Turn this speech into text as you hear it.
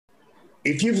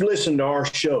If you've listened to our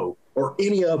show or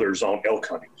any others on elk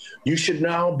hunting, you should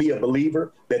now be a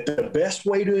believer that the best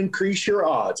way to increase your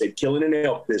odds at killing an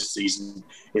elk this season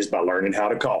is by learning how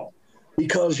to call.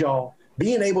 Because, y'all,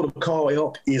 being able to call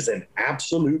elk is an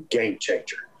absolute game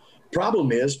changer.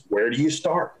 Problem is, where do you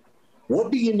start?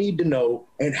 What do you need to know,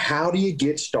 and how do you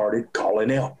get started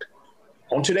calling elk?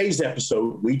 On today's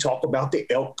episode, we talk about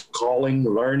the elk calling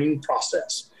learning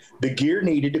process, the gear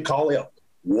needed to call elk,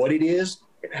 what it is,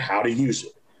 and how to use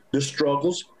it, the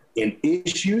struggles and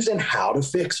issues and how to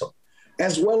fix them,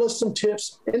 as well as some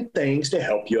tips and things to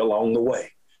help you along the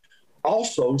way.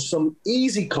 Also, some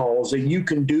easy calls that you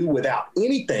can do without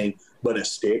anything but a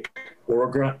stick or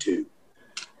a grunt tube.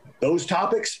 Those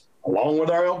topics, along with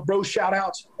our ElkBros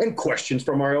shout-outs and questions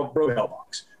from our ElkBro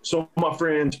mailbox. So, my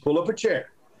friends, pull up a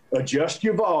chair, adjust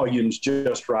your volumes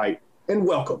just right, and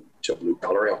welcome to Blue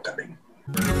Collar Elk Hunting.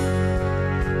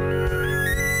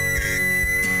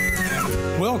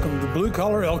 Welcome to Blue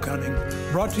Collar Elk Hunting,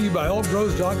 brought to you by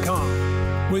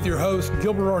ElkBros.com, with your host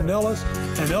Gilbert Ornelas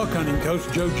and elk hunting coach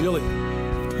Joe Gilly.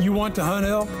 You want to hunt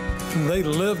elk? They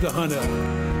live to hunt elk.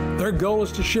 Their goal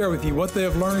is to share with you what they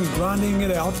have learned grinding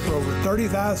it out for over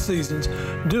 35 seasons,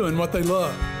 doing what they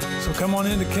love. So come on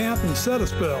into camp and set a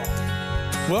spell.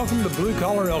 Welcome to Blue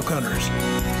Collar Elk Hunters.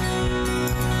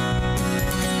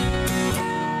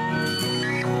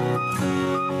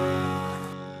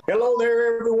 Hello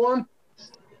there, everyone.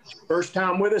 First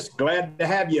time with us, glad to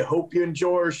have you. Hope you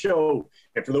enjoy our show.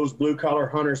 And for those blue collar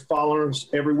hunters following us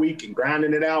every week and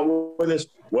grinding it out with us,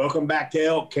 welcome back to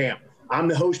Elk Camp. I'm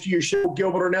the host of your show,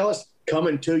 Gilbert Ornelas,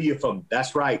 coming to you from,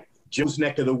 that's right, Joe's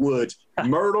neck of the woods,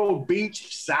 Myrtle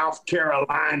Beach, South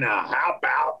Carolina. How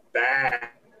about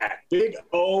that? Big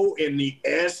O in the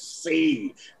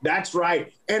SC. That's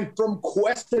right. And from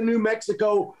Cuesta, New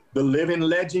Mexico, the living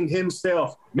legend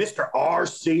himself, Mr.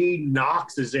 R.C.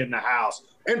 Knox is in the house.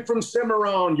 And from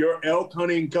Cimarron, your elk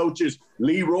hunting coaches,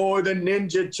 Leroy the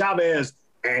Ninja Chavez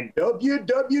and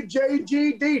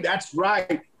WWJGD. That's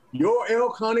right. Your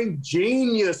elk hunting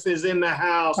genius is in the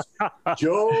house,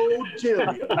 Joe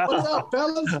Gilliam. What's up,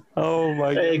 fellas? Oh,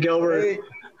 my God. Hey, Gilbert. Hey.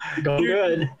 Going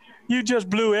good. You just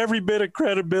blew every bit of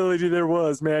credibility there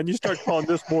was, man. You start calling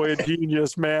this boy a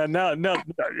genius, man. Now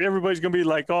everybody's going to be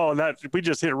like, oh, we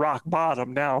just hit rock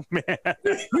bottom now, man.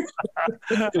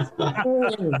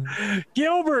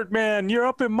 Gilbert, man, you're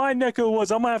up in my neck of the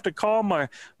woods. I'm going to have to call my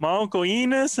Uncle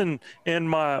Enos and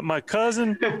my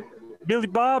cousin Billy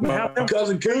Bob. My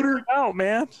cousin Cooter. Out,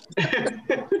 man.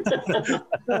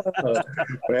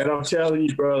 Man, I'm telling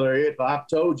you, brother, I've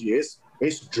told you,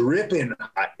 it's dripping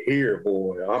hot here,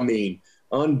 boy. I mean,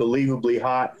 unbelievably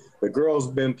hot. The girls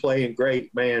have been playing great,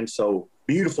 man. So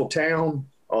beautiful town.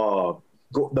 The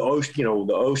ocean,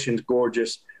 the ocean's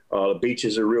gorgeous. The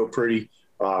beaches are real pretty.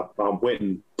 I went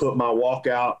and put my walk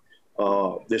out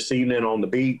this evening on the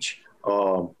beach.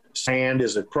 Sand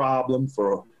is a problem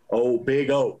for old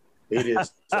Big O. It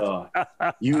is.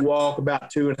 You walk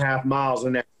about 2.5 miles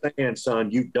in that sand,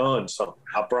 son, you've done something.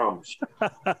 I promise you.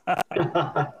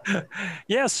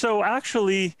 Yeah. So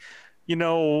actually,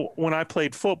 when I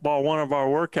played football, one of our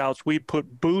workouts, we'd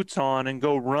put boots on and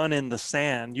go run in the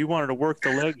sand. You wanted to work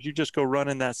the legs, you just go run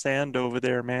in that sand over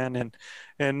there, man.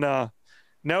 You're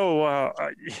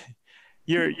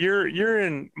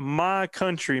in my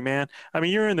country, man. I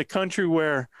mean, you're in the country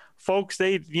where folks,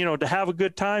 to have a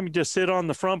good time, you just sit on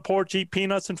the front porch, eat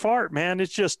peanuts and fart, man.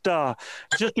 It's just a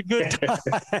good time.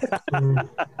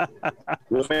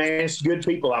 Well, man, it's good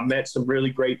people. I met some really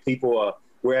great people.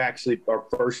 We're actually, our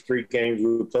first 3 games,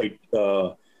 we played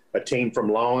a team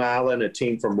from Long Island, a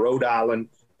team from Rhode Island,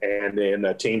 and then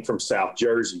a team from South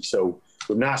Jersey. So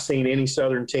we've not seen any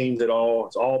Southern teams at all.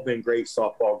 It's all been great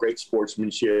softball, great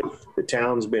sportsmanship. The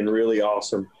town's been really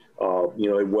awesome.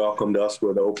 They welcomed us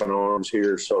with open arms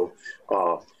here. So,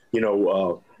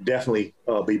 definitely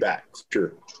be back.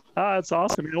 Sure. That's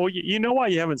awesome. Well, you know why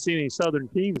you haven't seen any Southern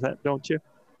teams, don't you?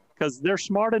 Because they're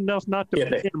smart enough not to be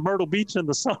in Myrtle Beach in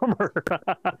the summer.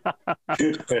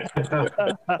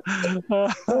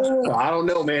 I don't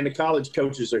know, man. The college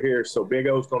coaches are here, so Big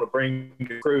O's going to bring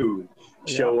the crew and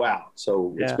show out.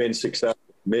 So it's been successful.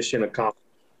 Mission accomplished.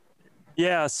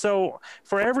 Yeah. So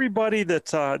for everybody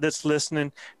that's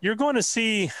listening, you're going to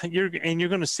see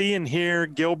and hear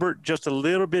Gilbert just a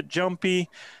little bit jumpy.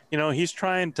 He's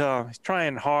trying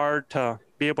hard to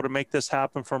be able to make this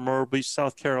happen for Myrtle Beach,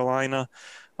 South Carolina.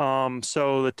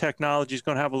 So the technology is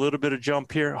going to have a little bit of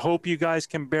jump here. Hope you guys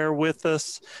can bear with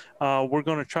us. We're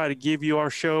going to try to give you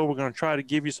our show. We're going to try to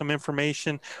give you some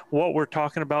information. What we're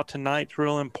talking about tonight is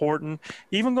real important.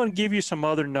 Even going to give you some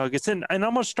other nuggets. And I'm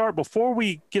going to start, before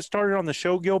we get started on the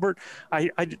show, Gilbert,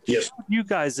 I Yes. showed you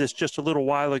guys this just a little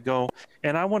while ago,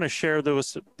 and I want to share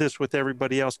this with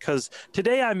everybody else, because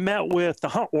today I met with the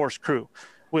Hunt Wars crew,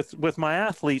 with my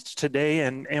athletes today,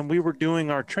 and we were doing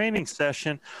our training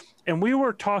session, and we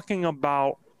were talking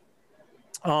about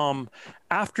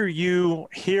after you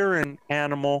hear an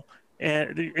animal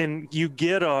and you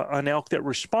get an elk that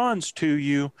responds to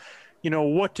you,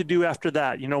 what to do after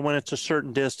that, when it's a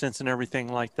certain distance and everything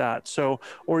like that. So,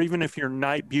 or even if you're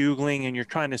night bugling and you're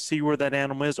trying to see where that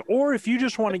animal is, or if you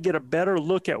just want to get a better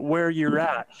look at where you're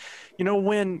at,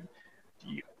 when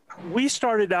we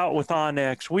started out with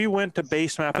Onyx, we went to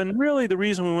base map, and really the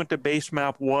reason we went to base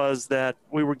map was that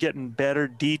we were getting better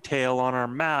detail on our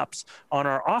maps, on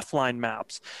our offline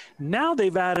maps. Now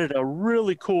they've added a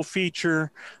really cool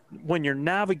feature when you're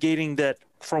navigating, that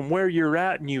from where you're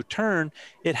at and you turn,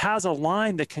 it has a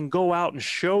line that can go out and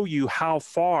show you how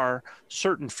far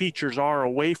certain features are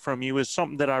away from you, is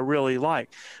something that I really like.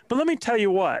 But let me tell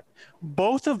you what,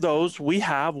 both of those we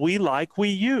like, we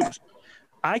use.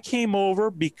 I came over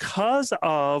because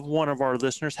of one of our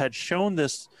listeners had shown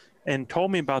this and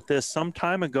told me about this some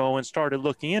time ago and started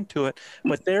looking into it.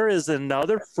 But there is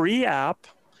another free app.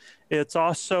 It's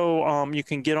also, you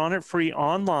can get on it free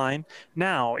online.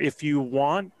 Now, if you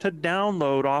want to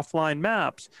download offline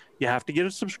maps, you have to get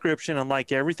a subscription. And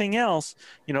like everything else,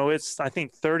 it's, I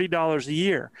think, $30 a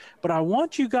year. But I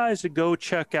want you guys to go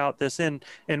check out this. And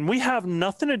we have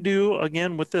nothing to do,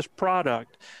 again, with this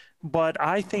product. But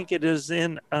I think it is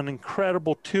an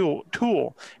incredible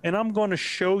tool, and I'm going to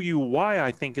show you why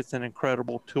I think it's an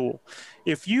incredible tool.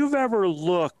 If you've ever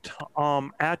looked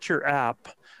at your app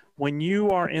when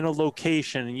you are in a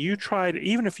location and you tried,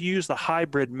 even if you use the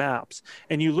hybrid maps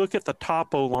and you look at the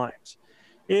topo lines,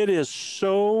 it is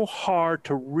so hard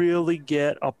to really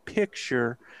get a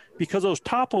picture, because those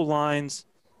topo lines,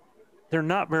 they're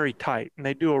not very tight, and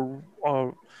they don't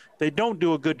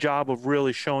do a good job of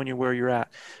really showing you where you're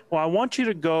at. Well, I want you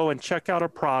to go and check out a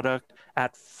product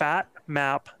at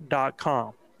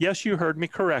fatmap.com. Yes, you heard me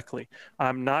correctly.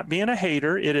 I'm not being a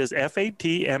hater. It is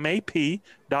fatmap.com.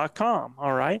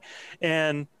 All right.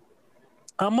 And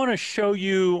I'm going to show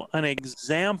you an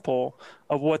example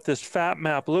of what this fat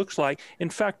map looks like. In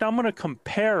fact, I'm going to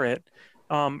compare it,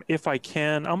 if I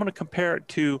can. I'm going to compare it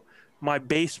to my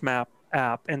base map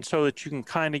app, and so that you can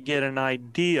kind of get an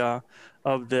idea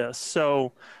of this.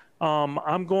 So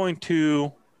I'm going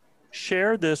to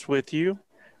share this with you,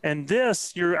 and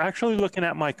this, you're actually looking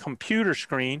at my computer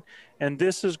screen, and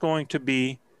this is going to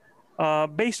be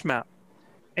base map.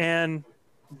 And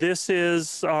this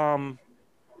is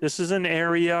an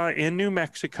area in New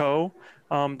Mexico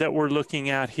that we're looking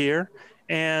at here.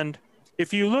 And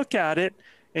if you look at it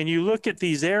and you look at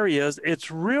these areas, it's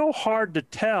real hard to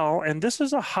tell. And this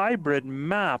is a hybrid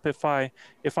map. If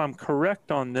I'm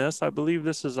correct on this, I believe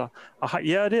this is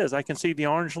yeah, it is. I can see the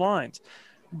orange lines,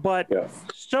 but yeah,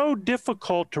 so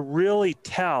difficult to really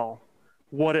tell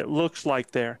what it looks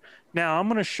like there. Now I'm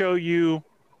going to show you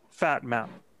fat map.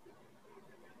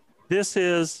 This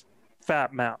is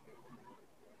fat map.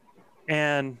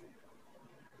 And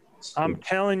I'm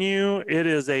telling you, it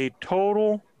is a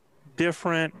total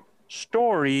different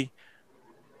story.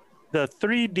 The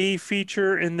 3D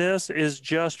feature in this is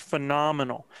just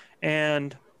phenomenal.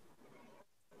 And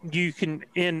you can,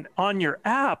 on your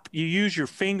app, you use your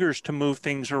fingers to move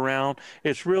things around.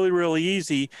 It's really, really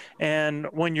easy. And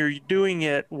when you're doing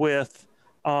it with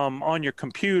on your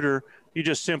computer, you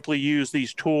just simply use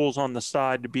these tools on the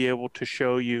side to be able to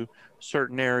show you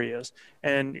certain areas.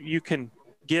 And you can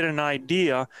get an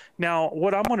idea. Now,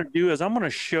 what I'm going to do is I'm going to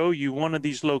show you one of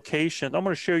these locations. I'm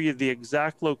going to show you the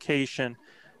exact location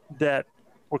that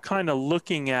we're kind of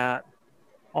looking at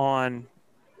on.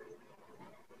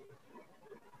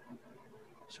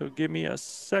 So give me a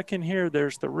second here.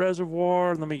 There's the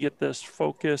reservoir. Let me get this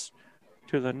focused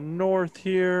to the north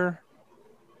here.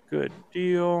 Good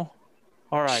deal.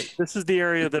 All right. This is the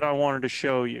area that I wanted to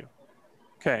show you.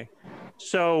 Okay.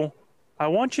 So I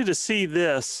want you to see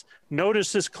this.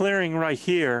 Notice this clearing right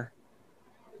here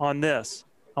on this.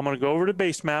 I'm going to go over to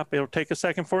base map. It'll take a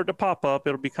second for it to pop up.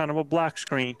 It'll be kind of a black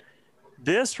screen.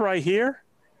 This right here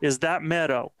is that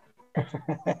meadow.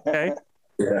 Okay.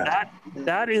 Yeah.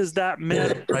 That is that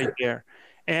meadow right there.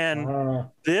 And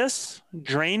this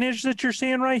drainage that you're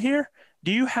seeing right here,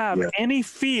 do you have any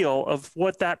feel of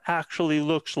what that actually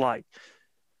looks like?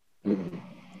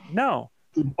 No.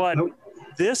 But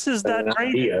this is that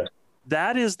drainage.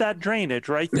 That is that drainage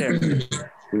right there.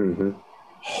 Mm-hmm.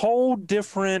 Whole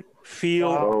different feel.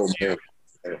 Oh, man.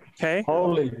 Okay.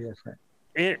 Totally different.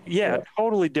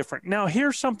 Totally different. Now,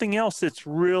 here's something else that's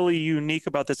really unique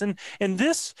about this. And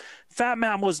this fat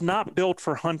mat was not built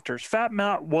for hunters. Fat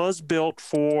mat was built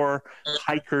for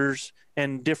hikers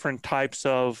and different types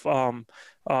of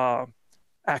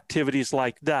activities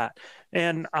like that.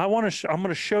 And I'm going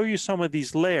to show you some of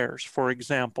these layers. For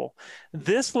example,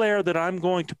 this layer that I'm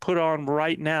going to put on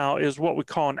right now is what we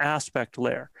call an aspect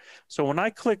layer. So when I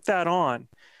click that on,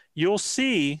 you'll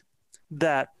see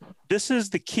that this is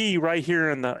the key right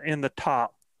here in the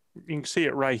top. You can see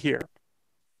it right here.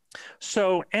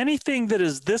 So anything that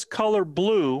is this color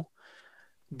blue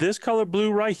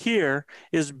right here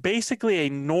is basically a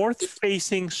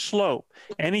north-facing slope.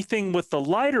 Anything with the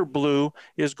lighter blue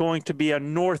is going to be a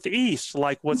northeast,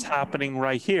 like what's happening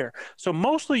right here. So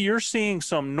mostly you're seeing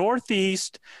some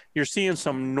northeast, you're seeing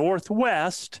some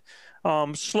northwest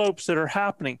slopes that are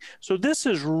happening. So this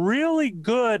is really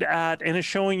good at, and it's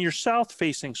showing your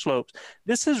south-facing slopes.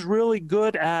 This is really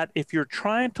good at if you're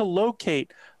trying to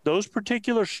locate those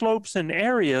particular slopes and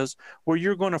areas where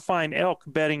you're going to find elk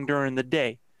bedding during the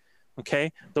day.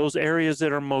 Okay, those areas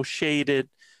that are most shaded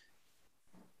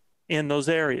in those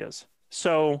areas.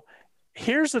 So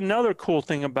here's another cool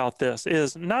thing about this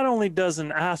is not only does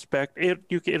an aspect,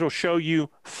 it'll show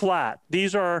you flat.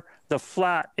 These are the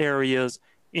flat areas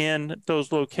in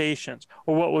those locations,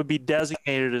 or what would be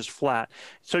designated as flat.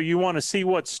 So you want to see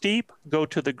what's steep, go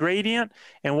to the gradient,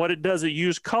 and what it does, it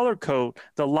use color code.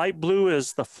 The light blue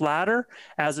is the flatter.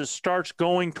 As it starts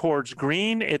going towards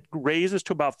green, it raises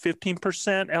to about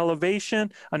 15%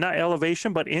 elevation, not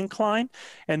elevation, but incline.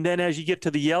 And then as you get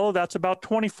to the yellow, that's about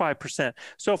 25%.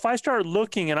 So if I start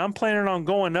looking and I'm planning on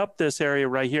going up this area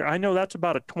right here, I know that's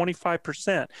about a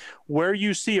 25%. Where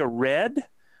you see a red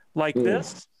like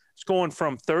this, it's going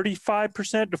from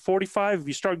 35% to 45. If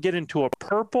you start getting to a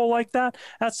purple like that,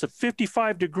 that's a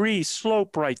 55-degree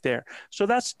slope right there. So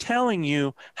that's telling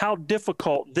you how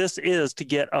difficult this is to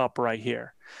get up right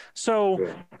here.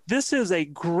 So this is a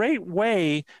great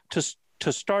way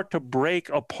to start to break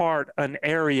apart an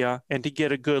area and to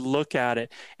get a good look at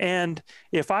it. And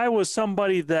if I was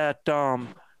somebody that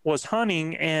was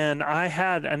hunting and I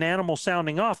had an animal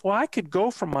sounding off, well, I could go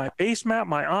from my base map,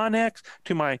 my Onyx,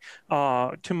 to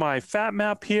my fat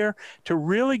map here to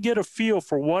really get a feel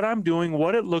for what I'm doing,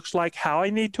 what it looks like, how I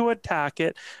need to attack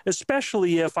it,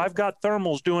 especially if I've got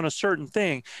thermals doing a certain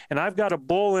thing and I've got a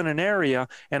bull in an area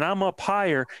and I'm up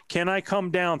higher. Can I come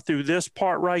down through this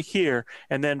part right here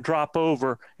and then drop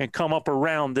over and come up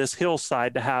around this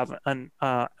hillside to have an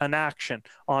action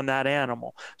on that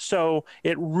animal? So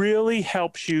it really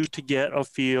helps you to get a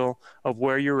feel of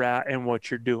where you're at and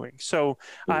what you're doing. So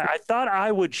I thought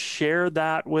I would share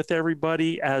that with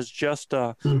everybody as just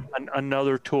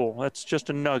another tool. That's just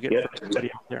a nugget for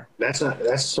everybody out there.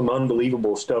 That's some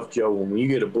unbelievable stuff, Joe. When you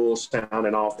get a bull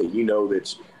sounding off that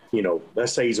that's,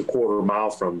 let's say he's a quarter mile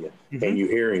from you and you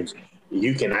hear him,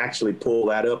 you can actually pull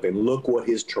that up and look what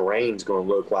his terrain's going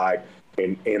to look like.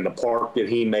 In the park that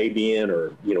he may be in,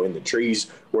 or in the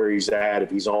trees where he's at, if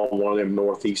he's on one of them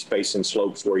northeast facing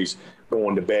slopes where he's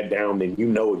going to bed down, then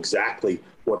exactly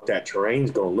what that terrain's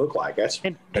going to look like.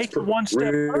 Take it one step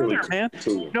further, man.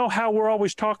 You know how we're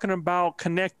always talking about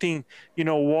connecting,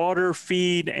 water,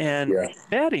 feed, and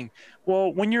bedding.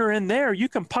 Well, when you're in there, you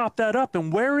can pop that up,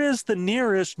 and where is the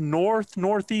nearest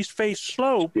northeast face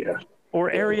slope? Or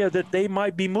area that they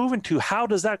might be moving to? How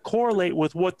does that correlate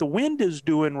with what the wind is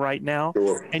doing right now?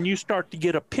 And you start to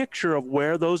get a picture of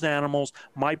where those animals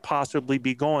might possibly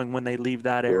be going when they leave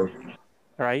that area,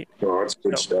 right? Oh, that's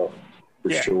good stuff, for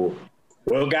sure.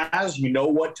 Well, guys, you know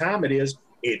what time it is.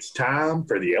 It's time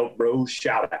for the ElkBros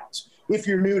shout-outs. If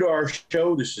you're new to our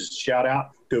show, this is a shout-out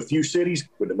to a few cities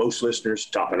with the most listeners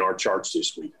topping our charts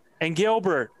this week. And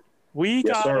Gilbert, we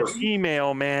got an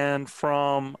email, man,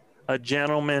 from a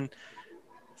gentleman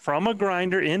from a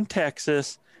grinder in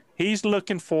Texas. He's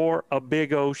looking for a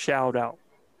big O shout out.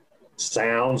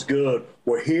 Sounds good.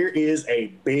 Well, here is a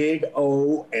big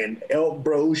O and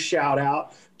ElkBros shout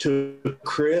out to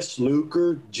Chris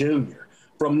Luker Jr.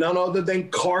 from none other than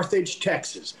Carthage,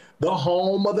 Texas, the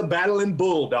home of the Battling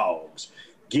Bulldogs.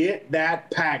 Get that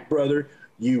pack, brother.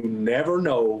 You never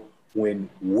know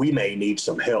when we may need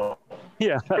some help.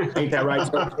 Yeah. Ain't that right?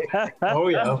 Oh,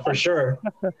 yeah, for sure.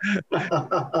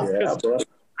 Yeah, bro.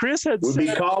 Chris had we'll be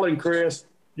calling Chris.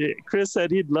 Yeah, Chris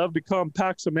said he'd love to come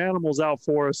pack some animals out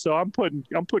for us. So I'm putting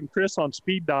Chris on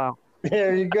speed dial.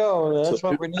 There you go. That's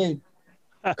what we need.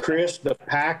 Chris the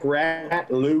Pack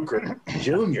Rat Luker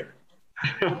Jr.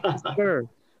 Sure.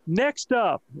 Next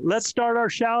up, let's start our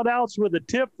shout outs with a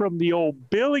tip from the old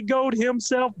Billy Goat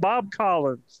himself, Bob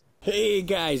Collins. Hey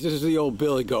guys, this is the old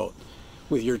Billy Goat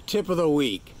with your tip of the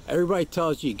week. Everybody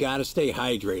tells you got to stay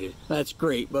hydrated. That's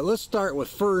great, but let's start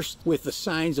with the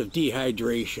signs of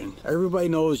dehydration. Everybody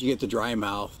knows you get the dry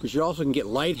mouth, because you also can get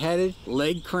lightheaded,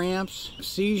 leg cramps,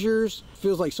 seizures.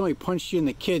 Feels like somebody punched you in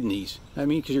the kidneys. I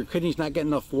mean, because your kidneys not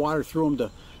getting enough water through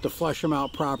them to flush them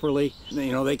out properly.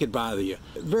 You know, they could bother you.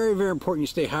 Very, very important you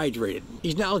stay hydrated.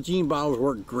 These Nalgene bottles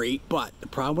work great, but the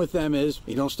problem with them is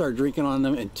you don't start drinking on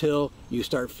them until you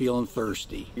start feeling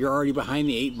thirsty. You're already behind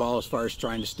the 8 ball as far as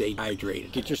trying to stay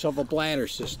hydrated. Get yourself a bladder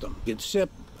system. You can sip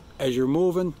as you're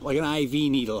moving, like an IV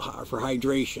needle for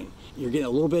hydration. You're getting a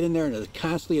little bit in there and it's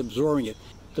constantly absorbing it.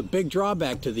 The big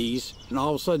drawback to these, and all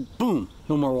of a sudden, boom,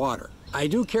 no more water. I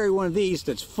do carry one of these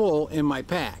that's full in my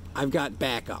pack. I've got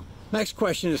backup. Next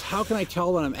question is, how can I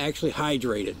tell that I'm actually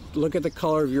hydrated? Look at the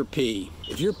color of your pee.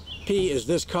 If your pee is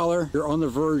this color, you're on the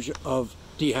verge of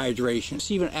dehydration.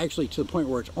 It's even actually to the point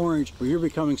where it's orange, where you're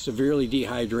becoming severely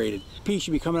dehydrated. Pee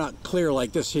should be coming out clear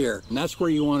like this here, and that's where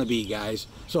you want to be, guys.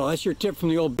 So that's your tip from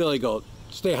the old Billy Goat.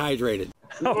 Stay hydrated.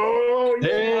 Oh,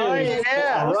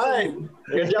 Yeah. All right.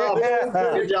 Good job.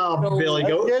 Good job, Billy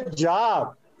Goat. Good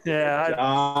job.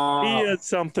 Yeah, he is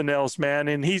something else, man.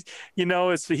 And he's, you know,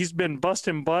 he's been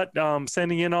busting butt,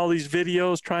 sending in all these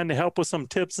videos, trying to help with some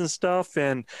tips and stuff.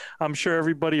 And I'm sure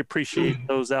everybody appreciates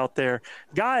those out there.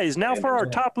 Guys, now for our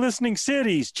top listening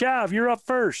cities. Chav, you're up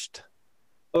first.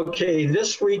 Okay,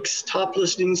 this week's top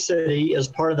listening city is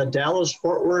part of the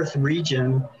Dallas-Fort Worth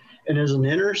region and is an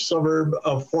inner suburb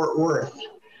of Fort Worth.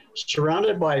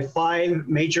 Surrounded by 5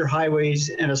 major highways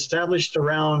and established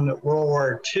around World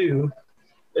War II,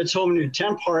 it's home to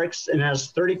 10 parks and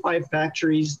has 35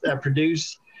 factories that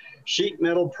produce sheet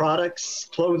metal products,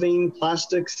 clothing,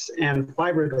 plastics, and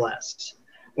fiberglass.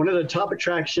 One of the top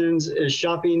attractions is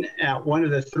shopping at one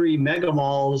of the 3 mega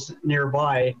malls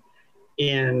nearby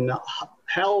in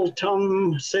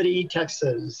Haltom City,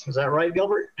 Texas. Is that right,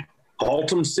 Gilbert?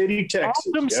 Haltom City,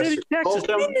 Texas. Haltom City, Texas.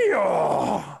 Haltom.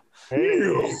 Yeah.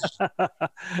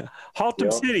 Haltom Yeah.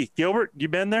 City. Gilbert, you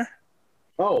been there?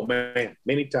 Oh, man,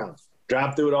 many times.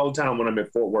 Drive through it all the time when I'm in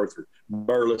Fort Worth, or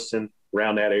Burleson,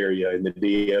 around that area, in the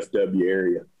DFW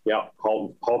area. Yeah,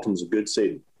 Haltom's a good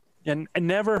city. And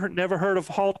never heard of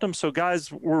Haltom. So, guys,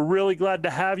 we're really glad to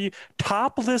have you.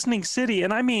 Top listening city.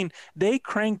 And, I mean, they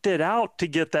cranked it out to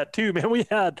get that, too, man. We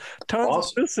had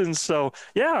tons of listens. So,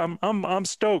 yeah, I'm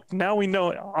stoked. Now we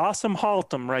know. Awesome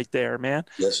Haltom right there, man.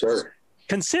 Yes, sir.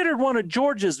 Considered one of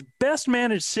Georgia's best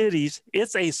managed cities,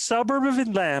 it's a suburb of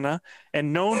Atlanta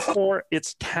and known for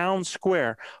its town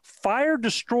square. Fire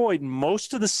destroyed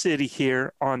most of the city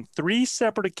here on 3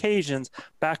 separate occasions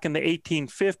back in the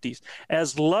 1850s.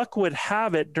 As luck would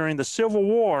have it, during the Civil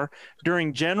War,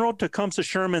 during General Tecumseh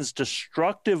Sherman's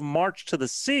destructive march to the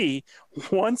sea,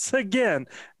 once again,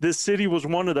 this city was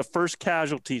one of the first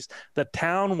casualties. The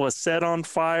town was set on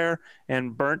fire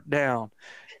and burnt down.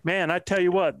 Man, I tell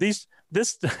you what, this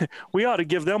we ought to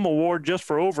give them an award just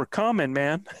for overcoming,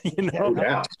 man. You know, No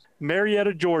doubt.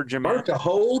 Marietta, Georgia, man. Burnt the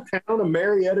whole town of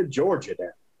Marietta, Georgia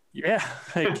down. Yeah.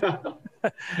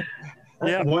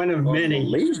 Yeah. One of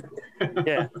many.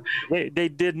 Yeah. They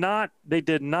did not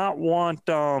want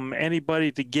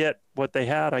anybody to get what they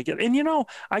had, I guess. And you know,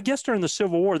 I guess during the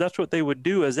Civil War, that's what they would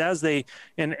do, is as they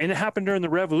and it happened during the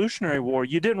Revolutionary War.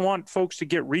 You didn't want folks to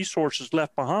get resources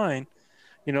left behind,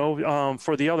 you know,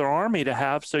 for the other army to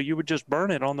have, so you would just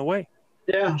burn it on the way.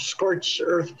 Yeah, scorched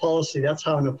earth policy. That's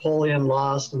how Napoleon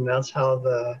lost, and that's how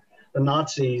the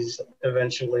Nazis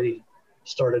eventually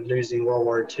started losing World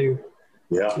War II.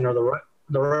 Yeah. You know,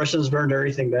 the Russians burned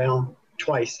everything down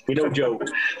twice. You know,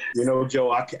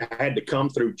 Joe, I had to come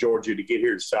through Georgia to get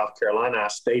here to South Carolina. I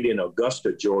stayed in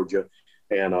Augusta, Georgia,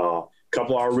 and a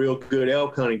couple of our real good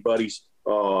elk hunting buddies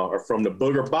are from the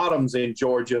Booger Bottoms in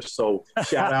Georgia. So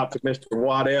shout out to Mr.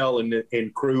 Waddell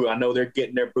and crew. I know they're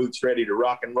getting their boots ready to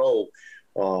rock and roll.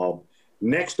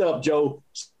 Next up, Joe,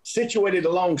 situated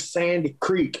along Sandy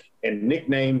Creek and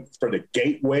nicknamed for the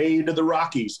gateway to the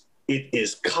Rockies, it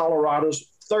is Colorado's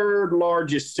 3rd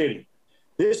largest city.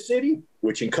 This city,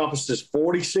 which encompasses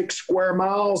 46 square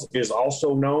miles, is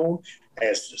also known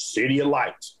as the City of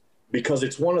Lights because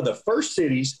it's one of the first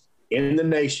cities in the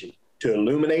nation to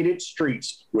illuminate its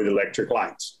streets with electric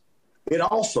lights. It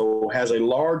also has a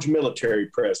large military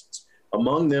presence,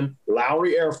 among them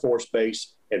Lowry Air Force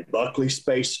Base and Buckley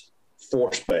Space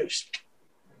Force Base,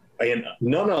 and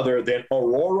none other than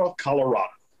Aurora, Colorado.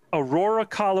 Aurora,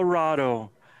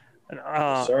 Colorado.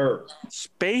 Sir.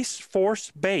 Space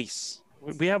Force Base.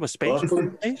 We have a Space Force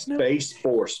Base now? Space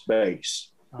Force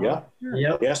Base. Yeah.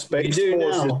 Yep. Yeah, Space We do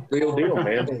Force is now. the real deal,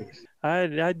 man.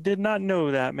 I did not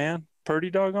know that, man. Pretty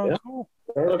doggone cool.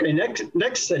 Okay,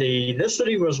 next city. This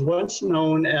city was once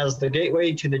known as the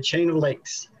gateway to the chain of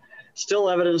lakes, still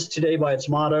evidenced today by its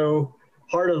motto,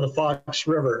 Heart of the Fox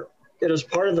River. It is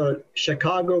part of the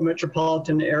Chicago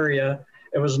metropolitan area.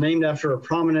 It was named after a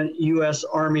prominent U.S.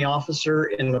 Army officer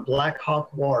in the Black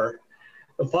Hawk War.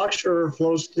 The Fox River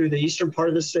flows through the eastern part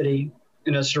of the city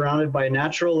and is surrounded by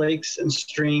natural lakes and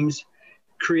streams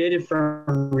created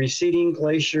from receding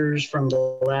glaciers from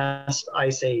the last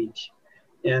ice age.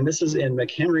 And this is in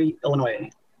McHenry, Illinois.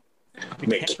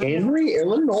 McHenry,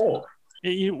 Illinois.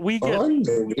 We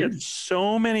get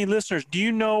so many listeners. Do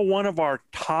you know one of our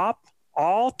top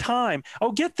all time?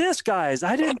 Oh, get this, guys.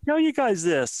 I didn't tell you guys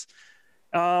this.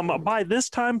 By this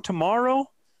time tomorrow,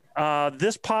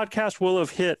 this podcast will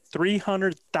have hit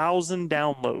 300,000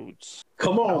 downloads.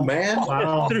 Come on, man.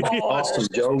 Wow. Awesome,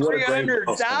 Joe. What a great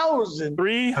 300,000.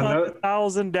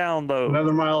 300,000 downloads.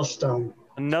 Another milestone.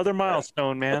 Another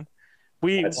milestone, man.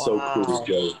 That's so cool,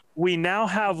 Joe. We now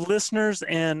have listeners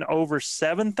in over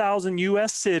 7,000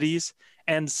 U.S. cities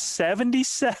and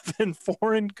 77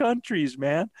 foreign countries,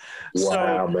 man.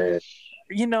 Wow, man.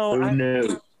 You know, Who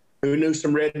knew? Who knew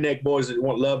some redneck boys that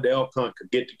loved elk hunt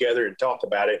could get together and talk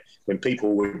about it, and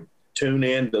people would tune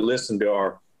in to listen to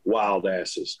our wild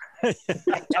asses.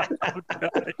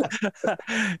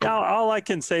 All I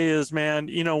can say is, man,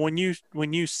 you know, when you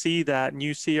see that and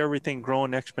you see everything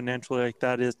growing exponentially like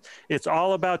that, it's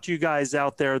all about you guys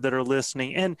out there that are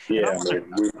listening. And yeah,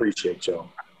 man, we appreciate y'all.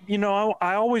 You know,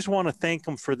 I always want to thank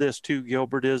them for this too,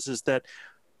 Gilbert, is that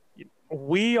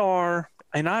we are,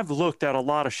 and I've looked at a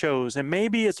lot of shows, and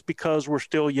maybe it's because we're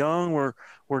still young.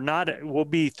 We'll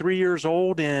be 3 years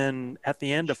old at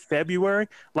the end of February,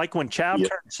 like when Chav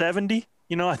turned 70.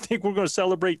 You know, I think we're going to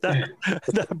celebrate that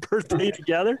birthday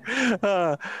together.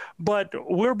 But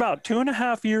we're about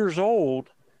 2.5 years old,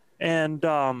 and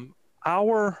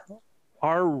our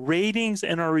ratings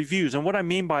and our reviews. And what I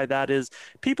mean by that is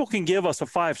people can give us a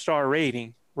 5-star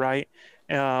rating, right?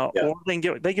 Or they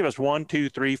give us 1, 2,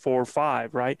 3, 4,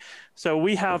 5, right? So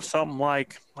we have something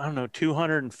like, I don't know,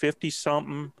 250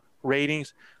 something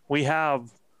ratings. We have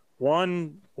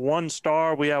one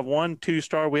star, we have 1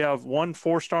 2-star, we have 1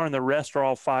 4-star, and the rest are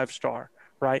all 5-star,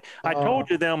 right? I told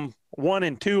you them 1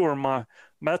 and 2 are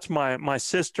that's my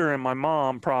sister and my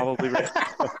mom probably. Right?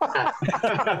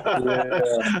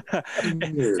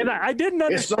 And I didn't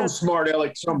understand. It's some smart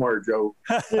aleck somewhere, Joe.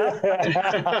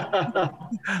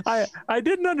 I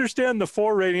didn't understand the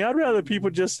 4 rating. I'd rather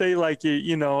people just say like,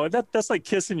 you know, that's like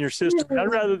kissing your sister.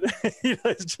 I'd rather, you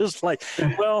know, it's just like,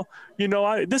 well, you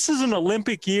know, this is an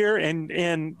Olympic year,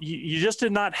 and you just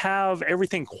did not have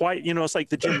everything quite, you know, it's like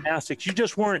the gymnastics. You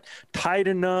just weren't tight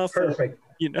enough. Perfect.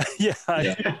 You know, yeah,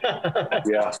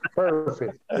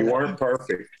 Perfect. You weren't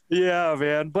perfect. Yeah,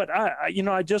 man. But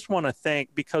I just want to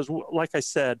thank, because like I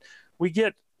said, we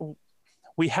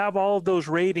have all of those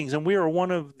ratings, and we are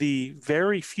one of the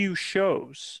very few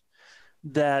shows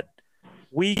that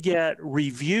we get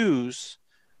reviews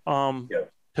to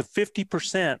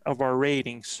 50% of our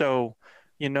ratings. So,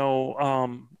 you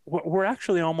know, we're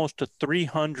actually almost to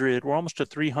 300. We're almost to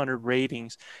 300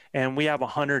 ratings, and we have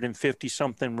 150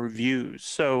 something reviews.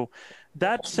 So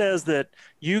that says that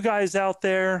you guys out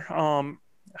there,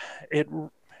 it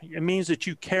means that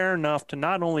you care enough to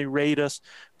not only rate us,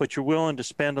 but you're willing to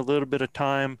spend a little bit of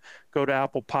time, go to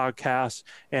Apple Podcasts,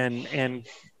 and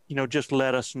you know, just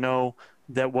let us know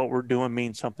that what we're doing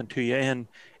means something to you.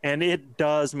 And it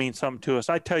does mean something to us.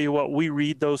 I tell you what, we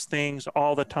read those things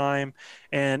all the time,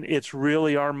 and it's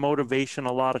really our motivation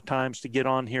a lot of times to get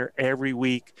on here every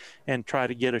week and try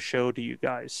to get a show to you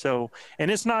guys. So,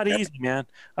 and it's not easy, man.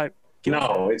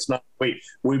 No, it's not. We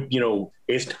you know,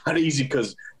 it's not easy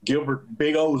because Gilbert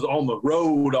Big O's on the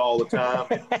road all the time.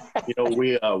 You know,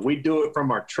 we do it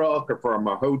from our truck or from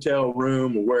our hotel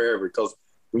room or wherever, because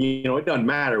you know, it doesn't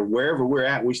matter. Wherever we're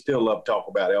at, we still love to talk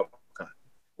about elk hunting.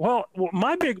 Well,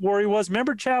 my big worry was,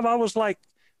 remember, Chav, I was like,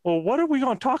 well, what are we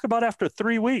going to talk about after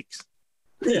 3 weeks?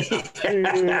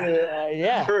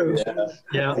 Yeah. True.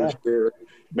 Yeah. Sure.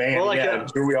 Man, Well, like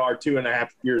here we are, 2.5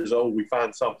 years old. We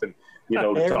find something, you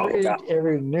know, to talk about.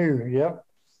 Every new, yep.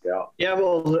 Yeah. Yeah,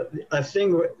 well, I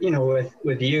think, you know,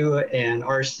 with you and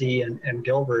RC and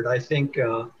Gilbert, I think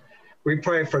we've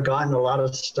probably forgotten a lot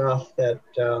of stuff that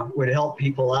would help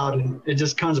people out, and it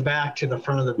just comes back to the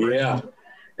front of the brain. Yeah.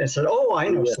 And said, oh, I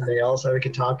know somebody else that we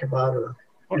could talk about, or,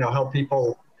 you know, help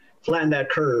people flatten that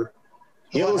curve.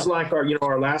 It was like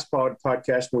our last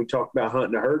podcast when we talked about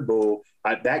hunting a herd bull.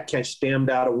 That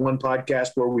stemmed out of one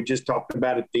podcast where we just talked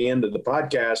about at the end of the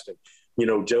podcast, and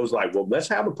Joe's like, well, let's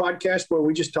have a podcast where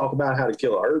we just talk about how to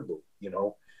kill a herd bull,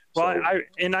 Well, So,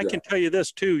 I can tell you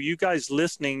this too. You guys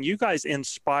listening, you guys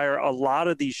inspire a lot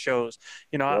of these shows.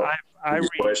 I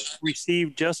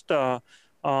received just an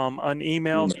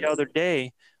email the other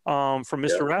day from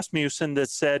Mr. Rasmussen that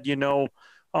said, we're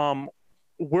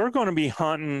going to be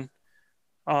hunting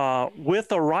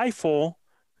with a rifle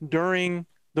during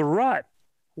the rut.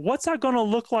 What's that going to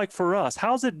look like for us?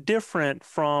 How's it different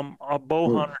from a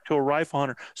bow hunter to a rifle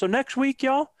hunter? So next week,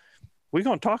 y'all, we're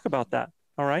going to talk about that.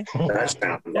 All right. That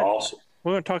sounds awesome.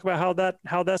 We're going to talk about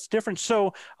how that's different.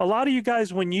 So a lot of you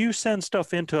guys, when you send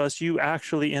stuff into us, you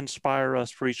actually inspire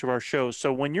us for each of our shows.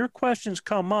 So when your questions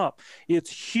come up,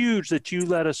 it's huge that you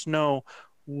let us know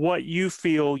what you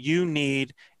feel you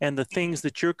need and the things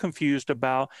that you're confused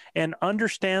about, and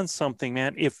understand something,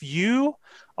 man. If you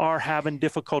are having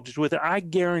difficulties with it, I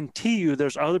guarantee you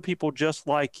there's other people just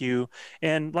like you.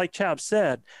 And like Chab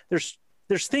said, there's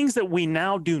things that we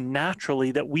now do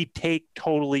naturally that we take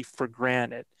totally for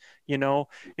granted.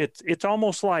 It's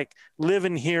almost like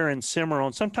living here in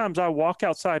Cimarron. Sometimes I walk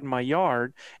outside in my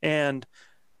yard and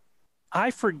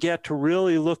I forget to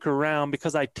really look around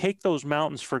because I take those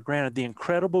mountains for granted, the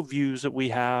incredible views that we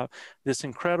have, this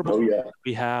incredible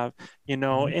we have,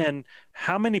 and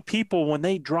how many people, when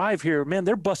they drive here, man,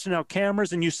 they're busting out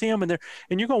cameras and you see them and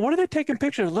you're going, what are they taking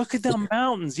pictures? Look at them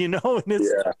mountains, and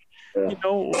it's,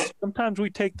 sometimes we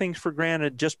take things for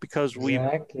granted just because we've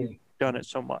done it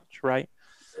so much. Right.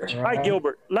 All right,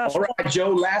 Gilbert.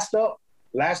 Joe, last up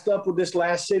with this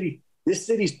last city. This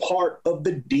city's part of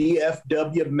the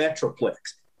DFW Metroplex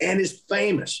and is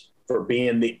famous for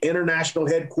being the international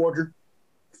headquarters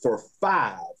for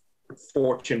 5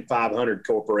 Fortune 500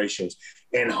 corporations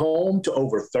and home to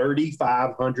over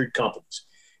 3,500 companies.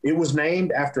 It was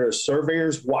named after a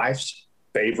surveyor's wife's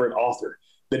favorite author.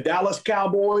 The Dallas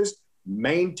Cowboys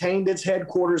maintained its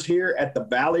headquarters here at the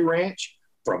Valley Ranch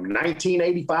from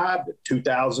 1985 to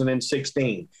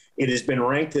 2016. It has been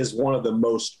ranked as one of the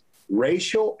most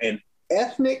racial and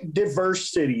ethnic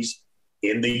diverse cities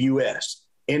in the U.S.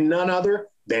 and none other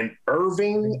than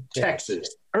Irving,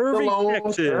 Texas.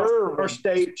 Our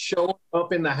state showing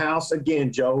up in the house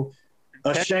again, Joe.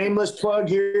 A shameless plug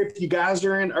here. If you guys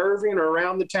are in Irving or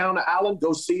around the town of Allen,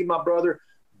 go see my brother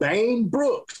Bane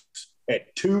Brooks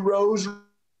at Two Rose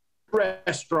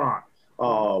Restaurant.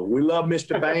 We love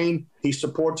Mr. Bane. He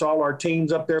supports all our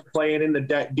teams up there playing in the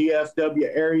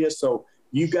DFW area. So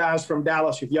you guys from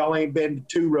Dallas, if y'all ain't been to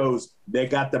Two Rose, they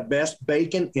got the best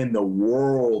bacon in the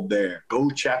world there. Go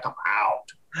check them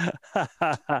out.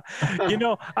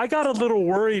 I got a little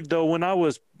worried though when I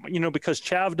was, because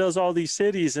Chav does all these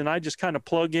cities and I just kind of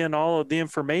plug in all of the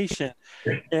information,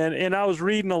 and I was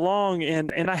reading along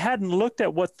and I hadn't looked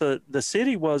at what the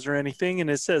city was or anything, and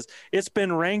it says it's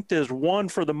been ranked as one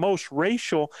for the most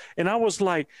racial, and I was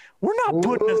like, we're not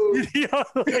putting a city on.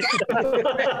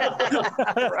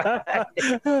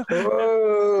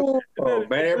 Oh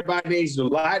man, everybody needs to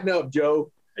lighten up,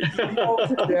 Joe.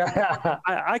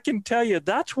 I can tell you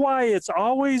that's why it's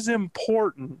always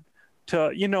important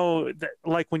to,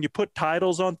 like when you put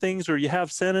titles on things or you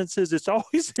have sentences, it's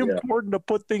always important to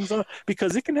put things on,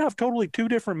 because it can have totally two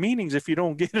different meanings if you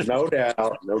don't get it. No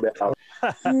doubt. But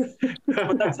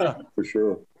that's for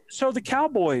sure. So the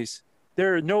Cowboys,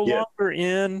 they're no longer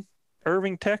in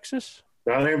Irving, Texas?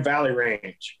 No, they're in Valley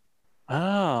Ranch.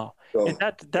 Oh. So, and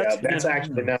that's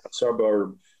actually not a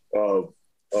suburb of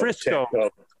Frisco.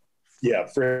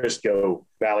 Frisco,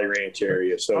 Valley Ranch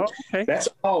area. So that's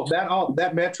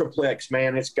that Metroplex,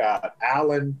 man. It's got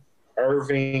Allen,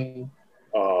 Irving,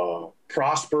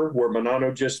 Prosper, where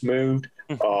Manano just moved,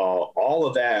 all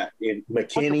of that in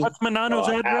McKinney. What's Manano's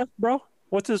address, bro?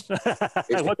 What's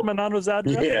Manano's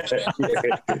address?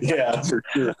 Yeah, for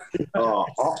sure.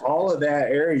 All of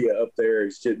that area up there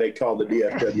is they call the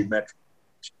DFW Metro.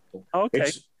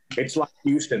 Okay. It's like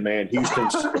Houston, man.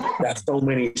 Houston's got so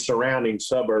many surrounding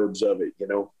suburbs of it,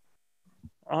 Oh,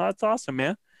 that's awesome,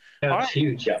 man. That's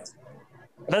huge. Yeah.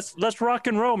 Let's rock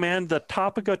and roll, man. The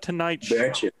topic of tonight's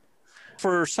show.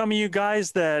 For some of you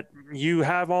guys that you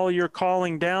have all your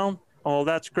calling down,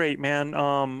 that's great, man.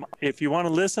 If you want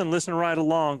to listen right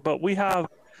along. But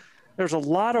there's a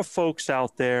lot of folks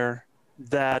out there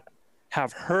that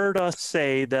have heard us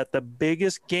say that the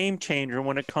biggest game changer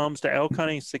when it comes to elk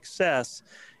hunting success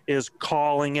is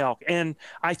calling elk. And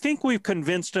I think we've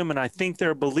convinced them, and I think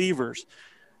they're believers.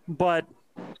 But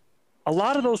a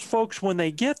lot of those folks, when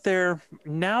they get there,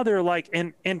 now they're like,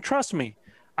 and trust me,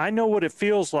 I know what it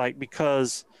feels like,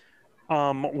 because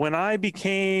when I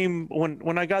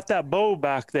got that bow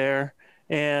back there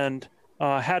and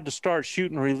had to start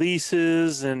shooting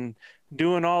releases and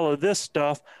doing all of this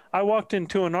stuff. I walked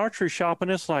into an archery shop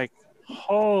and it's like,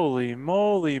 holy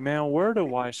moly, man, where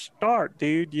do I start,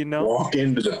 dude? You know, Walk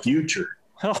into the future.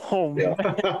 oh Yeah.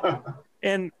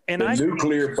 man. And The I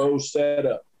nuclear bow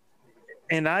setup.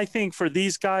 And I think for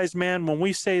these guys, man, when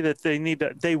we say that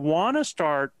they want to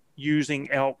start using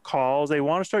elk calls, they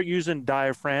want to start using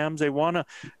diaphragms, they want to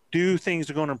do things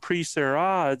that are going to increase their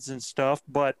odds and stuff,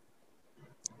 but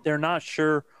they're not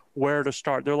sure where to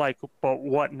start. They're like, but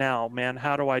what now, man?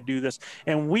 How do I do this?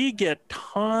 And we get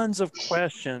tons of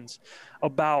questions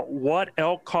about what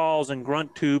elk calls and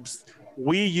grunt tubes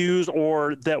we use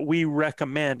or that we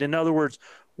recommend. In other words,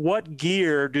 what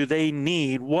gear do they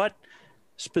need? What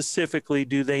specifically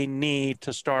do they need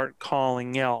to start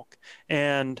calling elk?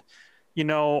 And, you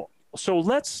know, so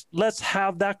let's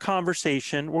have that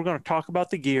conversation. We're going to talk about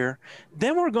the gear.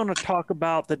 Then we're going to talk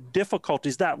about the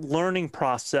difficulties, that learning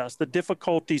process, the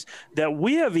difficulties that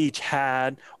we have each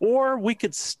had, or we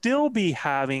could still be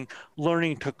having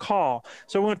learning to call.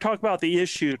 So we're going to talk about the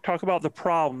issue, talk about the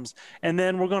problems, and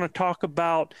then we're going to talk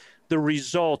about the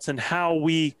results and how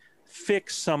we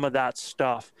fix some of that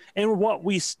stuff and what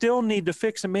we still need to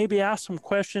fix, and maybe ask some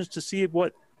questions to see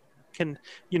what can,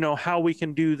 you know, how we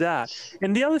can do that.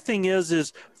 And the other thing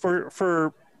is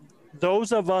for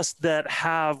those of us that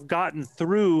have gotten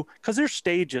through, because there's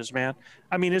stages, man.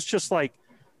 I mean, it's just like,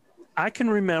 I can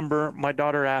remember my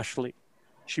daughter Ashley,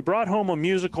 she brought home a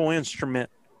musical instrument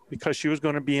because she was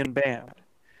going to be in band,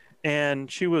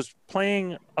 and she was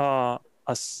playing a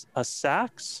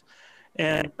sax,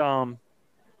 and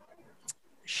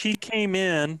she came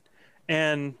in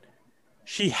and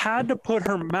she had to put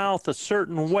her mouth a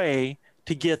certain way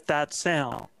to get that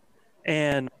sound.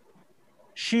 And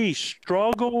she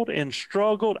struggled and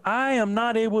struggled. I am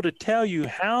not able to tell you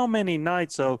how many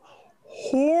nights of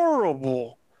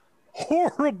horrible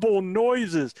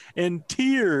noises and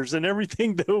tears and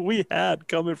everything that we had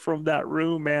coming from that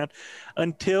room, man,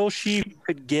 until she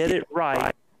could get it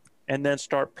right and then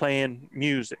start playing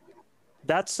music.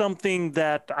 That's something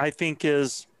that I think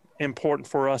is important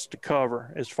for us to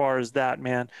cover as far as that,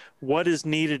 man. What is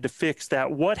needed to fix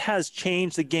that? What has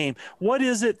changed the game? What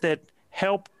is it that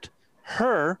helped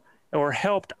her or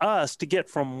helped us to get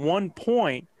from one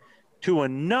point to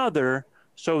another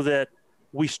so that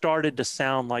we started to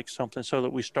sound like something, so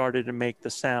that we started to make the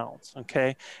sounds,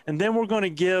 okay? And then we're going to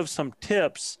give some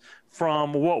tips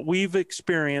from what we've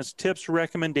experienced, tips,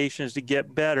 recommendations to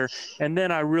get better. And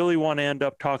then I really want to end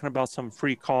up talking about some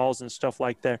free calls and stuff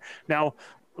like that. Now,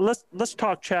 let's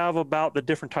talk, Chav, about the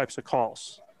different types of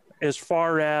calls as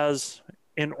far as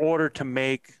in order to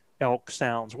make elk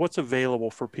sounds. What's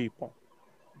available for people?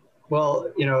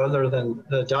 Well, you know, other than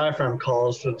the diaphragm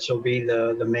calls, which will be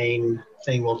the main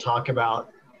thing we'll talk about,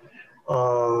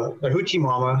 the hoochie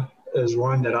mama is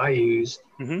one that I use.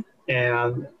 Mm-hmm.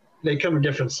 And they come in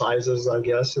different sizes, I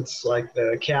guess. It's like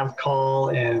the calf call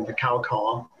and the cow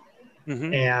call.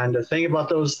 Mm-hmm. And the thing about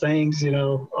those things, you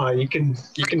know, you can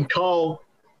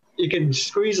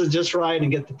squeeze it just right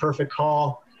and get the perfect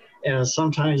call. And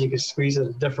sometimes you can squeeze it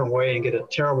a different way and get a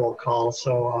terrible call.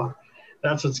 So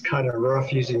that's what's kind of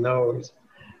rough using those.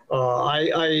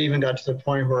 I even got to the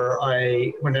point where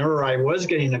whenever I was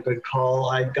getting a good call,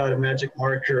 I got a magic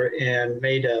marker and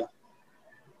made a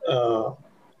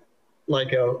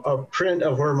print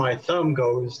of where my thumb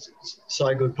goes, so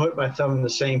I could put my thumb in the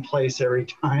same place every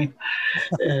time.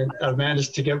 And I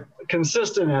managed to get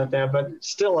consistent at that, but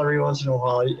still every once in a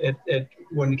while it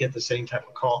wouldn't get the same type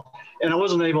of call. And I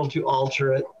wasn't able to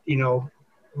alter it, you know,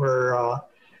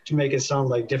 to make it sound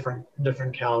like different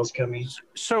cows coming.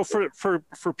 So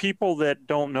for people that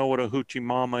don't know what a hoochie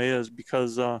mama is,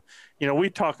 because you know, we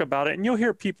talk about it and you'll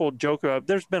hear people joke about,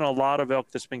 there's been a lot of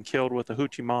elk that's been killed with a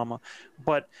hoochie mama,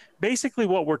 but basically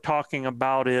what we're talking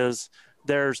about is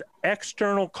there's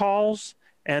external calls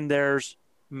and there's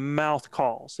mouth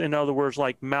calls. In other words,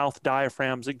 like mouth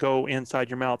diaphragms that go inside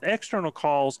your mouth. External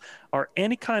calls are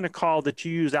any kind of call that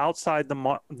you use outside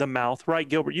the mouth, right,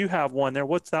 Gilbert? You have one there.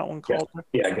 What's that one called?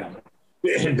 Yeah, I got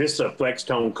it. This is a flex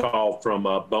tone call from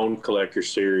Bone Collector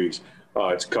series.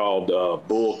 It's called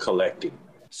Bull Collecting.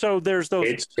 So there's those.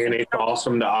 It's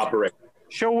awesome to operate.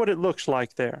 Show what it looks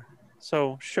like there.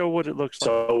 So show what it looks like.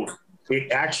 So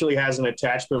it actually has an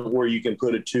attachment where you can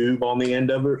put a tube on the end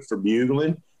of it for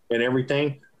bugling and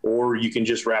everything, or you can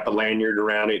just wrap a lanyard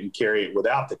around it and carry it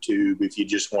without the tube if you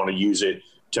just want to use it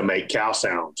to make cow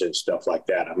sounds and stuff like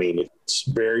that. I mean, it's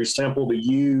very simple to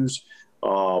use.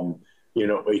 You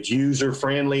know, it's user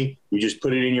friendly. You just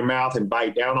put it in your mouth and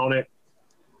bite down on it.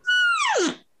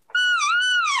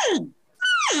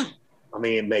 I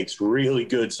mean, it makes really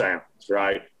good sounds,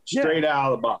 right? Straight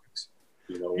out of the box.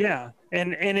 you know. Yeah,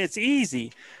 and it's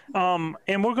easy. And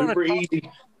we're going Super easy.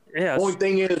 Yes. Only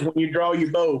thing is when you draw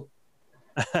your bow.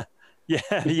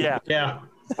 Yeah. Yeah.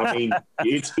 I mean,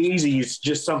 it's easy. It's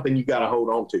just something you got to hold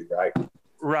on to, right?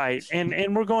 Right.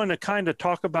 And we're going to kind of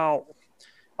talk about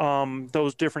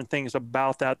those different things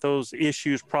about that, those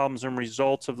issues, problems, and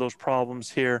results of those problems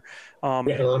here.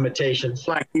 The limitations.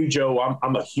 Like you, Joe,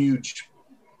 I'm a huge,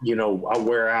 you know, I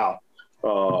wear out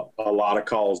a lot of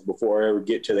calls before I ever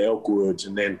get to the elk woods,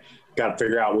 and then got to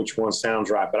figure out which one sounds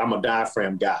right. But I'm a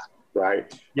diaphragm guy,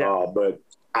 right? Yeah. But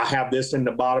I have this in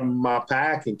the bottom of my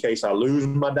pack in case I lose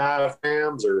my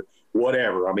diaphragms or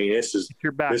whatever. I mean, this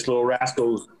little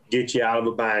rascal get you out of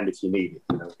a bind if you need it.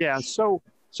 You know? Yeah. So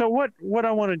what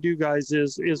I want to do, guys,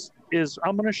 is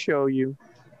I'm going to show you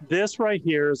this right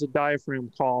here is a diaphragm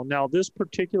call. Now, this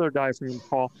particular diaphragm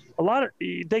call,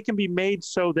 they can be made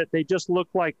so that they just look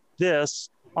like this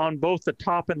on both the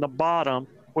top and the bottom,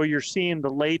 where you're seeing the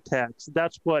latex.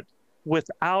 That's what,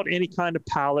 without any kind of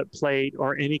pallet plate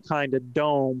or any kind of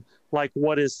dome, like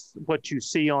what you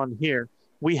see on here.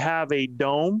 We have a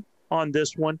dome on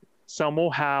this one. Some will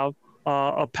have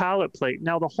a pallet plate.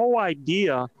 Now, the whole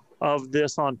idea of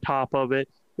this on top of it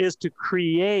is to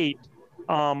create,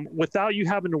 without you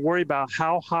having to worry about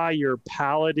how high your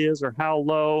pallet is or how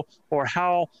low or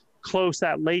how close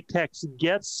that latex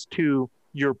gets to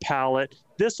your pallet,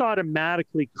 this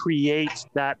automatically creates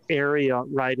that area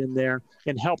right in there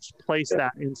and helps place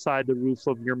that inside the roof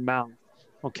of your mouth.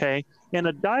 Okay. And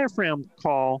a diaphragm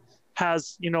call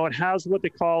has, it has what they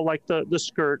call like the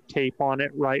skirt tape on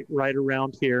it, right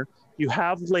around here. You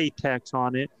have latex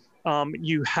on it.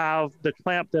 You have the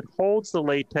clamp that holds the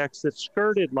latex that's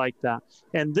skirted like that.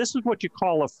 And this is what you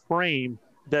call a frame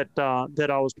that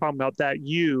I was talking about, that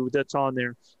U that's on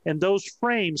there. And those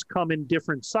frames come in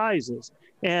different sizes.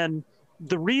 And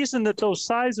the reason that those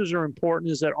sizes are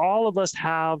important is that all of us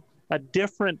have a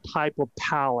different type of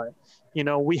pallet.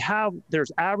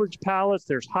 There's average pallets,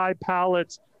 there's high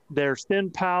pallets, there's thin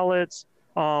pallets,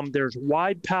 there's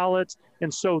wide pallets.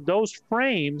 And so those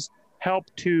frames help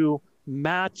to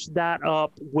match that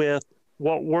up with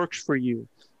what works for you.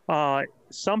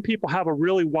 Some people have a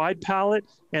really wide pallet,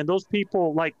 and those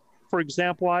people, like, for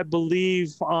example, I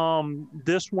believe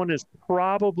this one is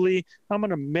probably, I'm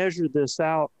going to measure this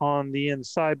out on the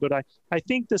inside, but I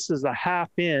think this is a 1/2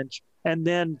 inch, and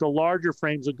then the larger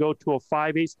frames will go to a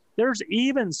 5/8. There's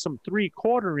even some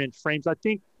 3/4 inch frames. I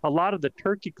think a lot of the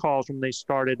turkey calls when they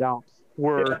started out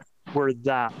were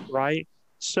that, right?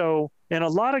 So, and a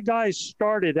lot of guys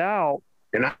started out.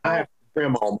 And I have to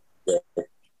trim all mine.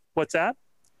 What's that?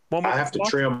 I have to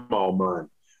trim all mine.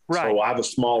 Right. So I have a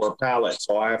smaller pallet,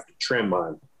 so I have to trim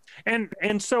mine.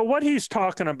 And so what he's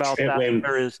talking about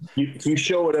is if you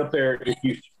show it up there,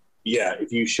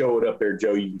 if you show it up there,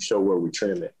 Joe, you can show where we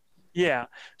trim it. Yeah.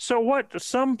 So what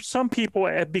some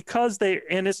people, because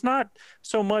and it's not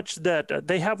so much that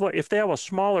they have, if they have a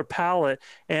smaller pallet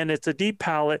and it's a deep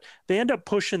pallet, they end up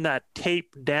pushing that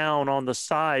tape down on the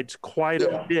sides quite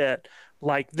a bit,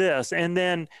 like this, and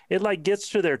then it like gets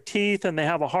to their teeth and they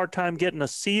have a hard time getting a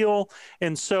seal.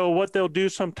 And so what they'll do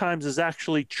sometimes is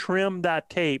actually trim that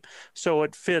tape so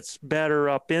it fits better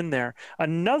up in there.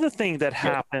 Another thing that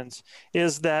happens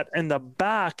is that in the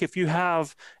back, if you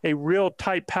have a real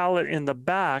tight pallet in the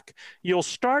back, you'll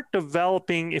start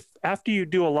developing, after you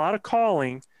do a lot of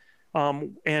calling,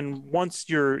 and once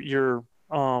your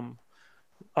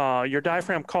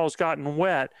diaphragm call's gotten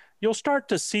wet, you'll start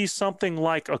to see something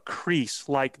like a crease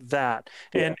like that.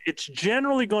 Yeah. And it's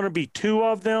generally going to be 2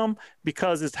 of them,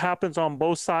 because it happens on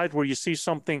both sides, where you see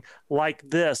something like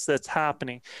this that's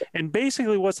happening. And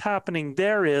basically what's happening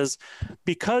there is,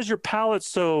 because your pallet's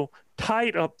so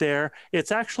tight up there,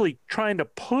 it's actually trying to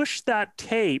push that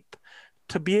tape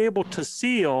to be able to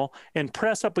seal and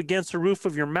press up against the roof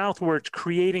of your mouth, where it's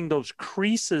creating those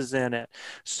creases in it.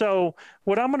 So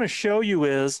what I'm going to show you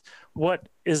is what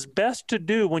is best to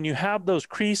do when you have those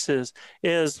creases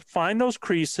is find those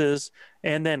creases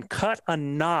and then cut a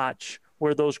notch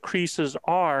where those creases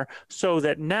are, so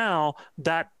that now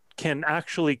that can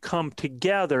actually come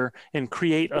together and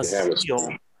create a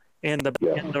seal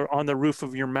on the roof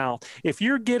of your mouth. If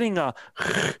you're getting a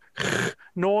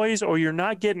noise, or you're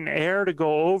not getting air to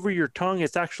go over your tongue,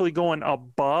 it's actually going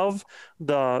above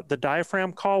the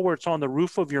diaphragm call, where it's on the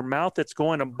roof of your mouth, it's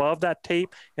going above that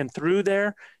tape and through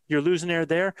there, you're losing air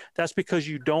there. That's because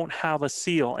you don't have a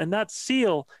seal, and that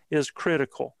seal is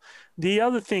critical. The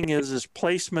other thing is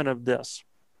placement of this.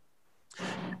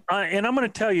 And I'm going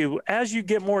to tell you, as you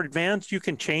get more advanced, you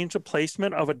can change the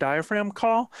placement of a diaphragm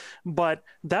call, but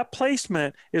that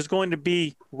placement is going to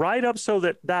be right up so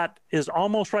that that is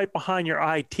almost right behind your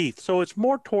eye teeth. So it's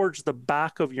more towards the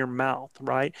back of your mouth,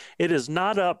 right? It is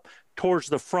not up towards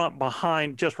the front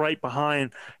behind, just right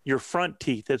behind your front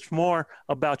teeth. It's more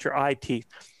about your eye teeth.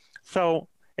 So,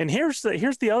 and here's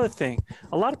the other thing.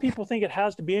 A lot of people think it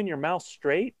has to be in your mouth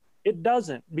straight. It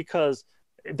doesn't, because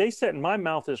they said my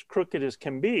mouth is crooked as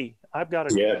can be. I've got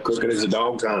crooked as a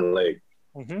dog's hind leg.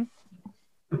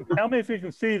 Mm-hmm. Tell me if you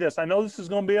can see this. I know this is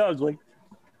going to be ugly.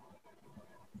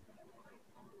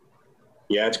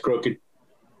 Yeah, it's crooked.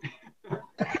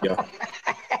 Yeah.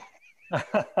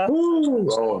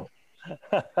 Ooh,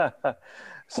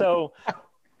 So,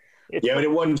 but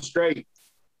it wasn't straight.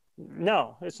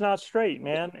 No, it's not straight,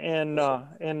 man. And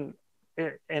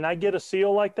I get a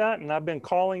seal like that, and I've been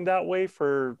calling that way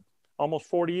for almost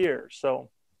 40 years. So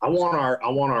I want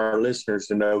our listeners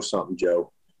to know something,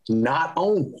 Joe. Not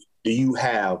only do you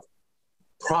have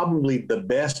probably the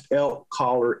best elk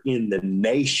caller in the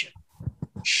nation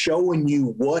showing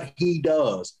you what he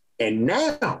does, and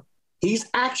now he's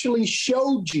actually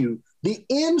showed you the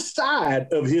inside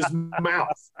of his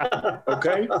mouth.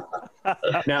 Okay?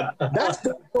 Now, that's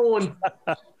going,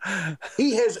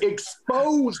 he has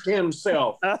exposed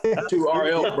himself to our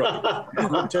ElkBros. I'm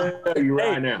going to tell you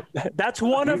right now. That's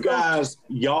one of you guys,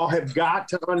 y'all have got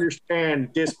to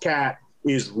understand this cat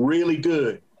is really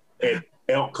good at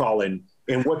elk calling.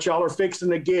 And what y'all are fixing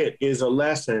to get is a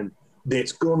lesson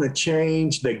that's going to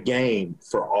change the game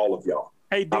for all of y'all.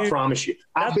 Hey, dude, I promise you.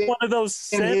 That's one of those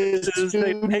sentences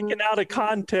they've taken out of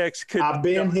context. I've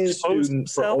been his student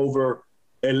for over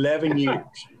 11 years,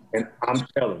 and I'm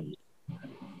telling you.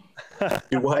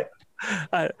 Do what?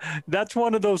 That's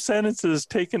one of those sentences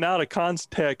taken out of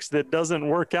context that doesn't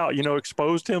work out.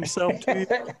 Exposed himself to you.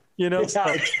 Yeah.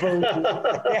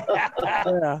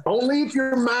 Only if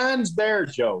your mind's there,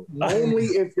 Joe. Only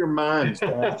if your mind's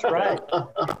there. That's right.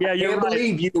 Yeah, you can't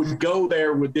believe you would go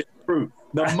there with this proof.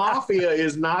 The mafia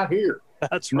is not here.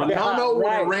 That's right. Milano would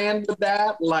have ran to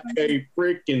that like a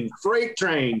freaking freight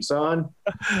train, son.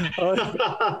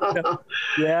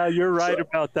 Yeah, you're right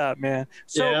about that, man.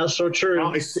 So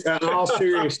true. In all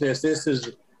seriousness, this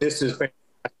is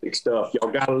fantastic stuff.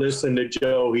 Y'all got to listen to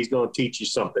Joe. He's going to teach you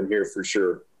something here for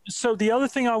sure. So the other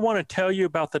thing I want to tell you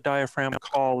about the diaphragm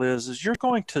call is you're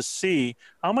going to see,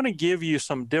 I'm going to give you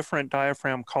some different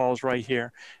diaphragm calls right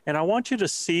here. And I want you to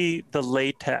see the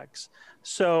latex.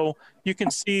 So you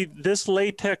can see this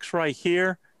latex right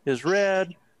here is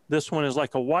red. This one is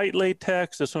like a white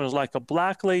latex. This one is like a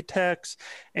black latex.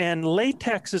 And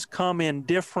latexes come in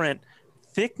different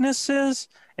thicknesses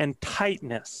and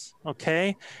tightness,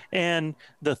 okay? And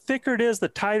the thicker it is, the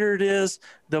tighter it is,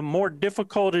 the more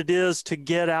difficult it is to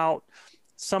get out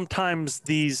sometimes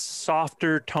these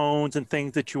softer tones and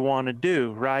things that you want to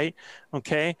do, right?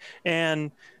 Okay?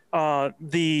 And the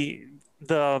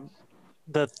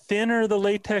thinner the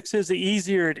latex is, the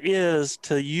easier it is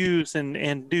to use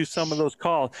and do some of those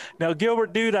calls. Now,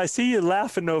 Gilbert, dude, I see you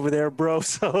laughing over there, bro.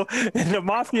 So, and the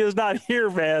mafia is not here,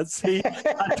 man. See,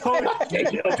 I told you.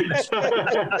 You're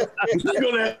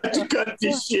going to have to cut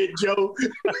this shit, Joe.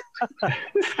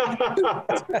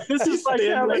 This is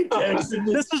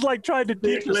like trying to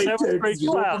teach a seventh grade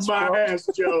class. My ass,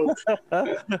 Joe.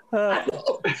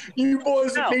 You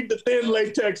boys that need the thin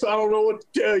latex, I don't know what to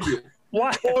tell you.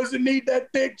 Why? Boys that need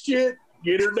that thick shit,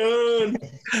 get her done.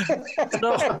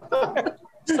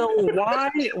 So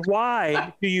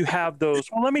why do you have those?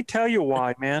 Well, let me tell you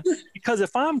why, man. Because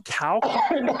if I'm cow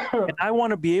calling and I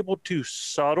want to be able to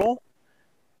subtle,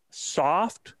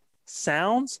 soft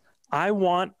sounds, I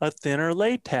want a thinner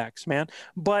latex, man.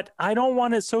 But I don't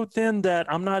want it so thin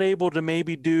that I'm not able to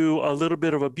maybe do a little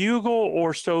bit of a bugle,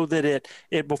 or so that it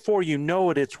before you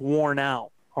know it, it's worn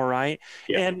out. All right.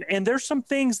 Yeah. And there's some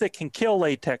things that can kill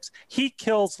latex. Heat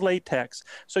kills latex.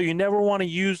 So you never want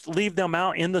to leave them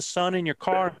out in the sun in your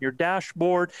car, your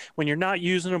dashboard. When you're not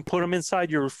using them, put them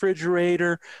inside your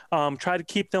refrigerator. Try to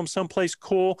keep them someplace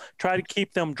cool. Try to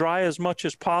keep them dry as much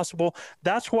as possible.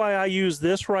 That's why I use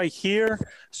this right here,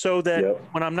 so that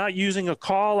when I'm not using a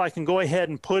call, I can go ahead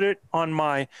and put it on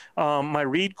my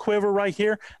reed quiver right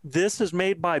here. This is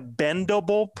made by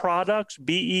Bendable Products,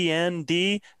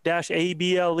 BEND-ABLE,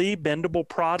 Bendable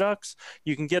Products.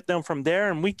 You can get them from there,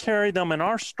 and we carry them in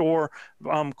our store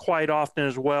quite often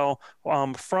as well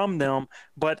from them.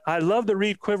 But I love the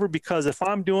reed quiver because if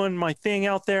I'm doing my thing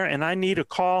out there and I need a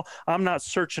call, I'm not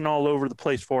searching all over the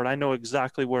place for it. I know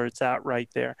exactly where it's at right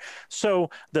there. So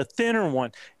the thinner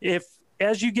one, if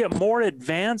as you get more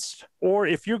advanced, or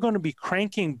if you're going to be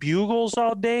cranking bugles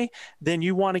all day, then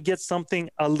you want to get something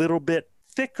a little bit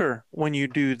thicker when you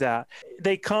do that.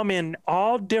 They come in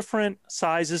all different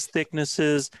sizes,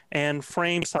 thicknesses, and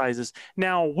frame sizes.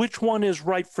 Now, which one is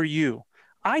right for you?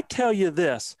 I tell you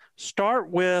this,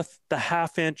 start with the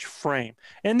 1/2-inch frame.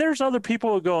 And there's other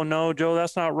people who go, no, Joe,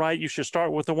 that's not right. You should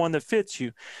start with the one that fits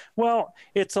you. Well,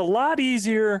 it's a lot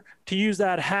easier to use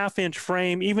that 1/2-inch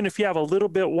frame, even if you have a little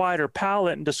bit wider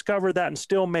palette, and discover that and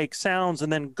still make sounds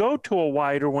and then go to a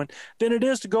wider one, than it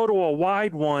is to go to a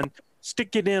wide one,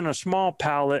 stick it in a small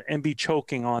palette and be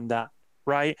choking on that.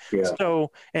 Right. Yeah.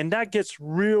 So, and that gets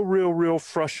real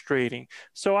frustrating.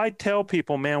 So I tell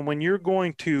people, man, when you're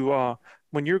going to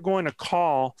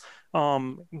call,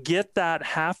 get that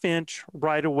 1/2-inch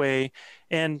right away.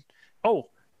 And,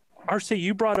 RC,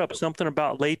 you brought up something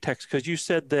about latex, because you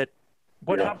said that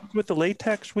what happens with the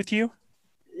latex with you?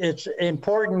 It's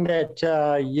important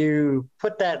that you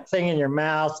put that thing in your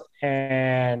mouth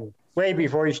and way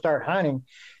before you start hunting,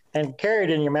 and carry it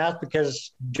in your mouth,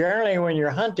 because generally when you're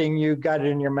hunting, you've got it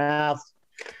in your mouth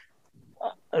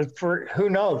for who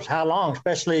knows how long,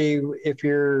 especially if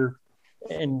you're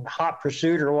in hot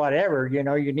pursuit or whatever,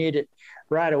 you need it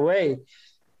right away.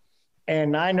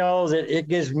 And I know that it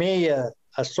gives me a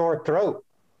sore throat.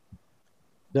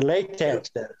 The latex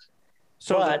does.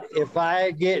 But if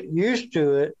I get used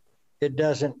to it, it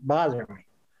doesn't bother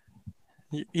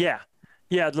me. Yeah.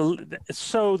 Yeah.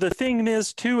 So the thing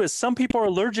is, too, is some people are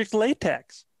allergic to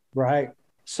latex. Right.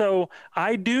 So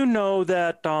I do know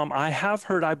that I have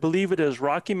heard, I believe it is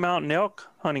Rocky Mountain elk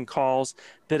hunting calls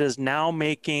that is now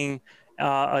making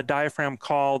a diaphragm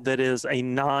call that is a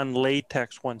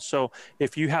non-latex one. So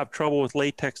if you have trouble with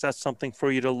latex, that's something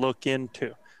for you to look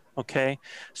into. Okay.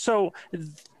 So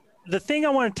the thing I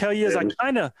want to tell you is I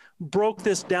kind of broke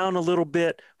this down a little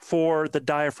bit for the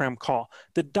diaphragm call.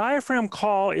 The diaphragm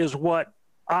call is what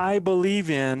I believe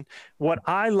in, what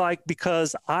I like,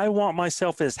 because I want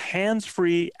myself as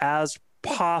hands-free as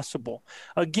possible.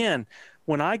 Again,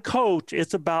 when I coach,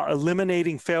 it's about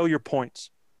eliminating failure points.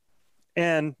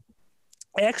 And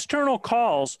external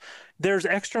calls, there's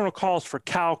external calls for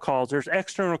cow calls. There's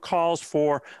external calls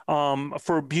for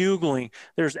bugling.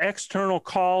 There's external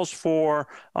calls for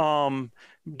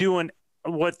doing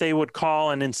what they would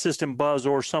call an insistent buzz,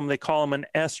 or some they call them an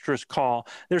estrus call.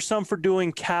 There's some for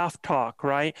doing calf talk,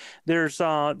 right? There's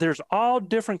all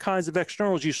different kinds of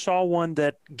externals. You saw one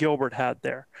that Gilbert had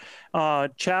there.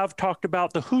 Chav talked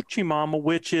about the hoochie mama,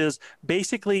 which is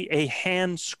basically a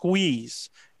hand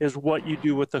squeeze is what you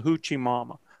do with the hoochie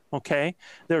mama. Okay.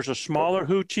 There's a smaller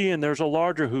hoochie and there's a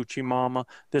larger hoochie mama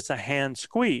that's a hand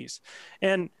squeeze.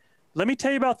 And let me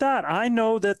tell you about that. I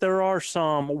know that there are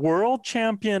some world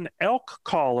champion elk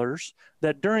callers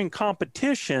that during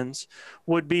competitions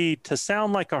would be, to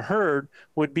sound like a herd,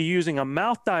 would be using a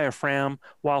mouth diaphragm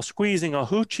while squeezing a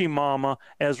hoochie mama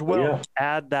as well to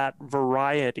add that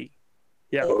variety.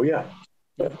 Yeah. Oh, yeah.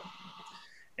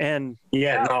 And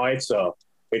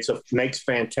it makes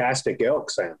fantastic elk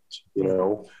sounds,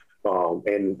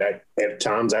 and that, at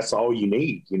times that's all you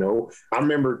need. I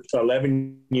remember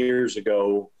 11 years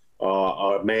ago,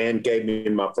 a man gave me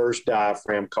my first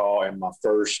diaphragm call and my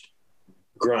first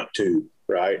grunt tube,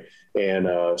 right? And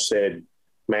said,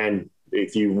 man,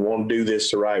 if you want to do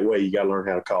this the right way, you got to learn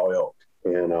how to call elk.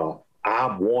 And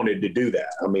I wanted to do that.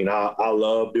 I mean, I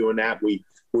love doing that. We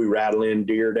rattle in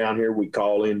deer down here. We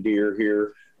call in deer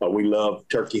here. We love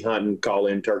turkey hunting, call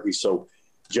in turkey. So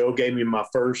Joe gave me my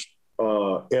first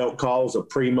elk calls, a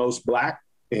Primos Black,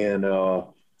 and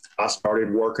I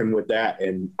started working with that.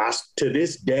 And to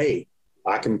this day,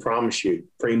 I can promise you,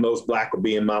 Primos Black will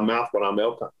be in my mouth when I'm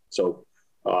elk hunting. So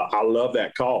I love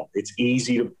that call. It's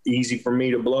easy for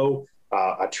me to blow.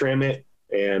 I trim it,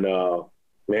 and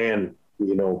man,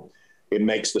 it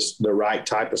makes the right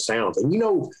type of sounds. And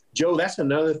Joe, that's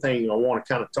another thing I want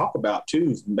to kind of talk about too,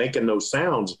 is making those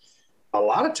sounds. A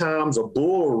lot of times a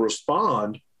bull will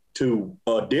respond to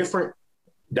a different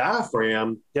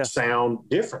diaphragm sound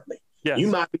differently. Yes. You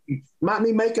might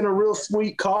be making a real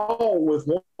sweet call with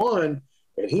one,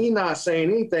 and he's not saying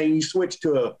anything. You switch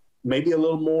to maybe a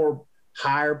little more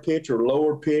higher pitch or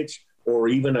lower pitch, or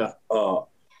even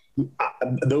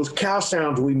those cow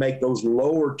sounds we make, those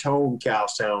lower tone cow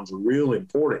sounds are real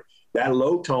important. That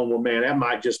low tone, well, man, that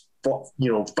might just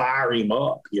fire him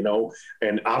up,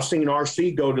 And I've seen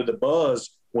RC go to the buzz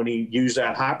when he used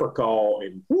that hyper call,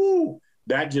 and whoo,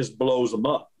 that just blows them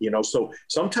up, So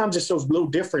sometimes it's those little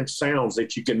different sounds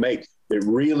that you can make that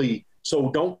really,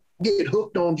 so don't get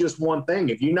hooked on just one thing.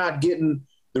 If you're not getting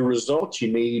the results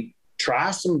you need,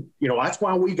 try some, that's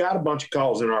why we got a bunch of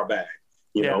calls in our bag.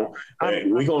 You know,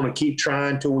 we're going to keep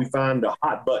trying till we find the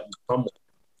hot button.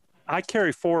 I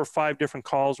carry 4 or 5 different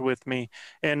calls with me.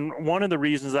 And one of the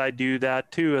reasons I do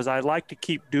that too is I like to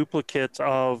keep duplicates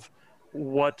of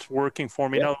what's working for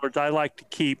me. In other words, I like to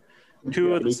keep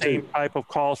 2 of the same type of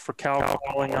calls for cow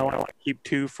calling. I like to keep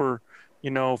 2 for,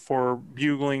 you know, for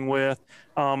bugling with,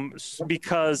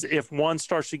 because if one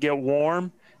starts to get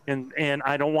warm and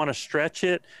I don't want to stretch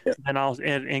it, then I'll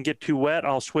and get too wet,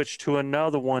 I'll switch to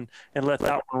another one and let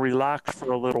that one relax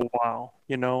for a little while,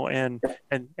 you know, and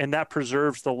that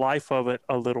preserves the life of it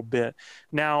a little bit.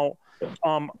 Now,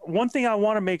 one thing I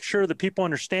want to make sure that people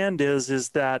understand is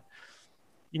that,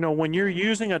 you know, when you're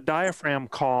using a diaphragm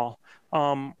call,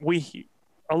 a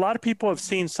lot of people have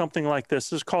seen something like this.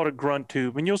 This is called a grunt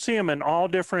tube, and you'll see them in all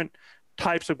different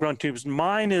types of grunt tubes.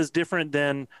 Mine is different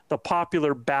than the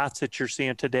popular bats that you're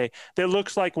seeing today. That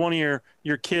looks like one of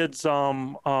your kids'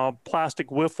 plastic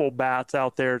wiffle bats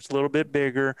out there. It's a little bit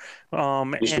bigger.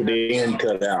 Just the end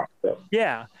cut out.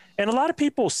 Yeah, and a lot of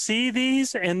people see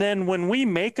these, and then when we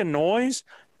make a noise,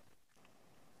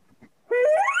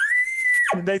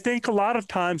 they think a lot of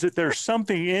times that there's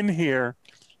something in here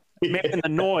making the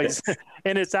noise,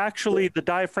 and it's actually the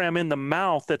diaphragm in the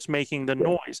mouth that's making the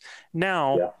noise.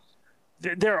 Now,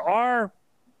 there are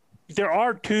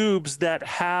tubes that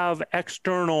have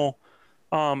external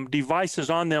devices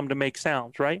on them to make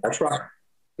sounds, right? That's right.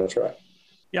 That's right.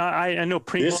 Yeah, I know.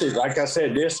 This is, like I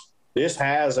said, this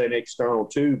has an external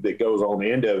tube that goes on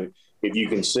the end of it. If you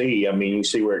can see, I mean, you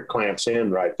see where it clamps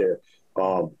in right there.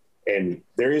 And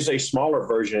there is a smaller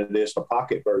version of this, a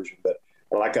pocket version, but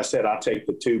like I said, I take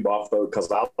the tube off of it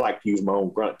because I like to use my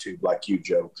own grunt tube like you,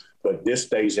 Joe. But this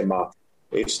stays in my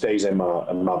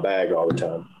bag all the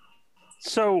time.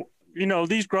 So, you know,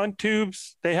 these grunt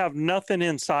tubes, they have nothing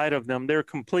inside of them. They're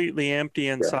completely empty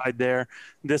inside there.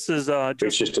 This is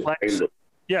just a flex.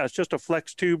 Yeah, it's just a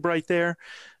flex tube right there.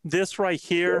 This right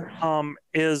here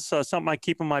is something I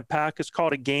keep in my pack. It's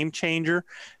called a game changer.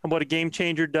 And what a game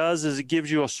changer does is it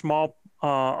gives you a small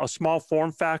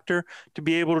form factor to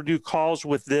be able to do calls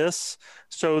with this,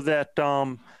 so that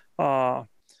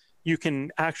you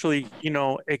can actually, you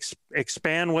know,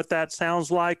 expand what that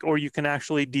sounds like, or you can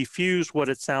actually diffuse what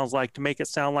it sounds like to make it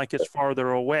sound like it's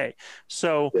farther away.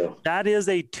 So that is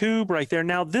a tube right there.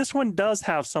 Now, this one does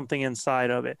have something inside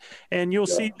of it, and you'll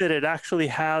see that it actually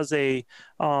has a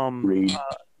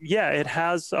it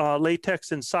has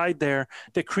latex inside there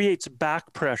that creates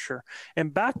back pressure.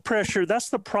 And back pressure, that's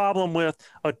the problem with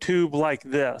a tube like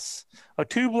this. A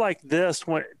tube like this,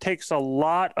 when it takes a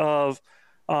lot of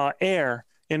air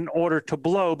in order to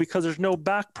blow, because there's no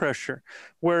back pressure.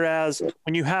 Whereas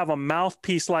when you have a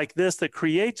mouthpiece like this that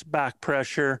creates back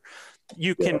pressure,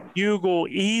 you can bugle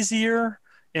easier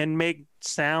and make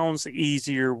sounds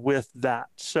easier with that.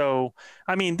 So,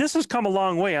 I mean, this has come a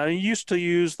long way. I used to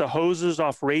use the hoses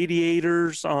off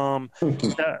radiators. I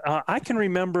can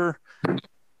remember,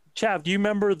 Chav, do you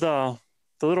remember the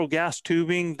little gas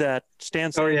tubing that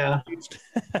Stan? Oh, yeah.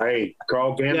 Hey,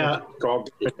 Carl Gannett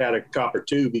had a copper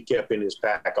tube he kept in his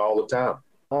pack all the time.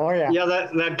 Oh, yeah. Yeah,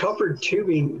 that copper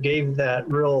tubing gave that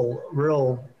real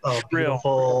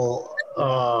beautiful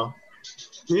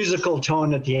musical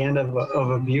tone at the end of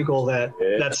a bugle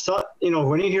that's, you know,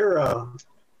 when you hear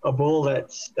a bull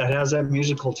that has that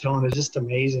musical tone, it's just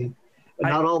amazing. And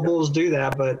not all bulls do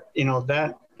that, but, you know,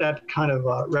 that kind of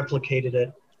replicated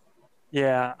it.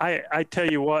 Yeah, I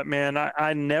tell you what, man,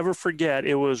 I never forget.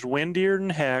 It was windier than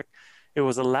heck. It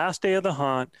was the last day of the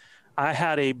hunt. I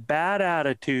had a bad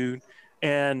attitude,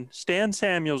 and Stan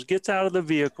Samuels gets out of the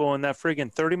vehicle in that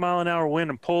friggin' 30-mile-an-hour wind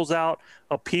and pulls out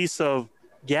a piece of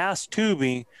gas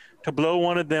tubing to blow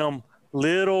one of them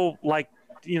little, like,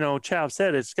 you know, Chav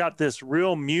said, it's got this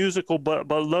real musical but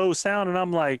low sound. And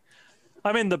I'm like,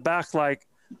 I'm in the back like,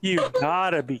 you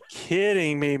gotta be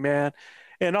kidding me, man.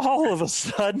 And all of a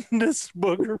sudden, this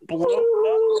booger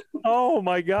blows up. Oh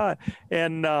my God!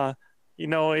 And you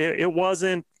know, it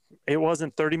wasn't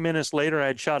 30 minutes later. I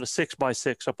had shot a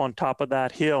 6x6 up on top of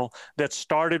that hill that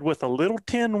started with a little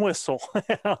tin whistle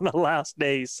on the last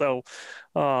day. So,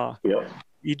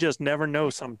 you just never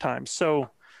know sometimes. So,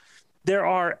 there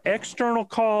are external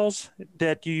calls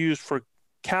that you use for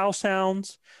cow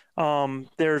sounds.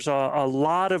 There's a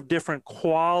lot of different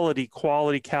quality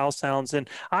cow sounds. And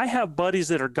I have buddies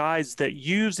that are guides that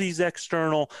use these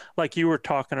external, like you were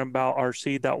talking about,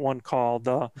 RC, that one call,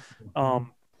 the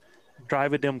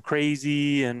driving them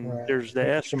crazy, and there's the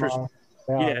estrus.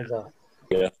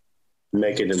 Yeah.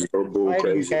 Making them bull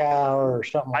crazy. Cow or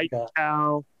something like that.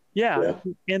 Cow. Yeah.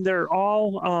 And they're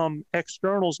all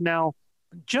externals. Now,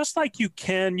 just like you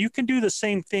can do the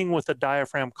same thing with a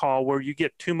diaphragm call where you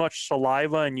get too much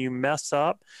saliva and you mess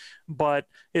up. But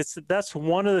that's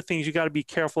one of the things you got to be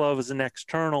careful of as an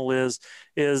external is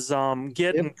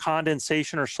getting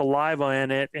condensation or saliva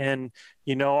in it, and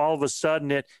all of a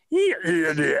sudden it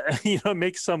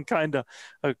makes some kind of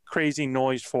a crazy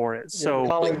noise for it. So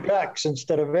calling ducks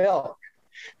instead of elk.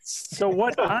 So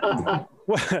what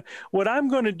I'm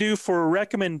going to do for a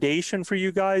recommendation for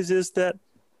you guys is that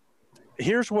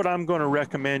here's what I'm going to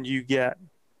recommend you get.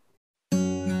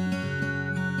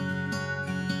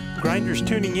 Grinders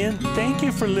tuning in, thank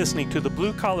you for listening to the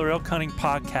Blue Collar Elk Hunting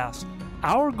Podcast.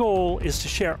 Our goal is to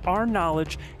share our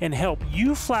knowledge and help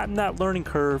you flatten that learning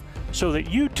curve so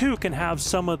that you too can have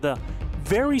some of the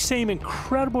very same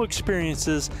incredible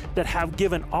experiences that have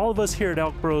given all of us here at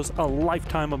ElkBros a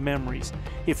lifetime of memories.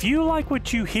 If you like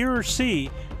what you hear or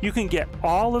see, you can get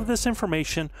all of this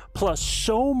information plus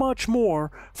so much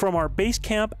more from our Base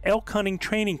Camp Elk Hunting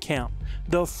Training Camp,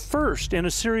 the first in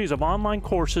a series of online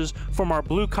courses from our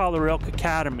Blue Collar Elk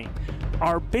Academy.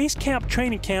 Our Base Camp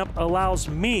Training Camp allows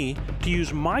me to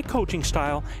use my coaching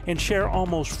style and share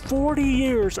almost 40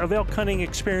 years of elk hunting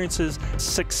experiences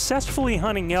successfully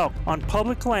hunting elk on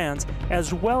public lands,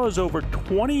 as well as over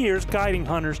 20 years guiding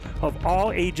hunters of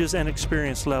all ages and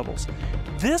experience levels.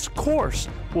 This course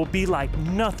will be like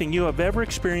nothing you have ever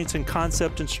experienced in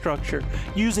concept and structure,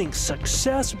 using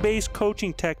success-based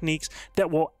coaching techniques that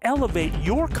will elevate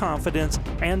your confidence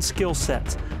and skill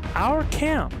sets. Our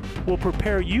camp will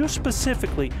prepare you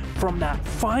specifically from that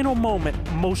final moment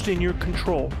most in your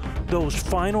control, those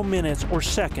final minutes or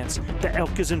seconds the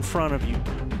elk is in front of you,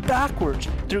 backwards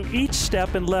through each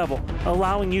step and level,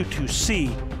 allowing you to see,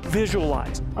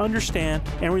 visualize, understand,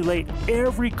 and relate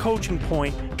every coaching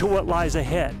point to what lies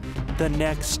ahead, the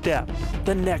next step,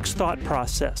 the next thought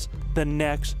process, the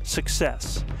next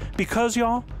success. Because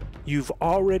y'all, you've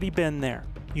already been there.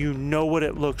 You know what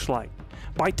it looks like.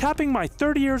 By tapping my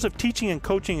 30 years of teaching and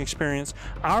coaching experience,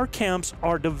 our camps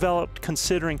are developed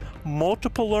considering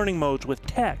multiple learning modes with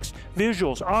text,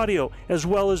 visuals, audio, as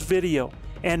well as video.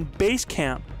 And Base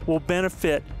Camp will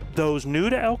benefit those new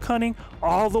to elk hunting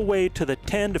all the way to the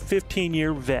 10 to 15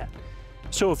 year vet.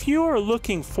 So if you are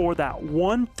looking for that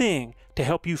one thing to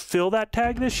help you fill that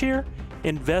tag this year,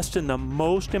 invest in the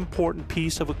most important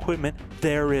piece of equipment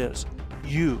there is,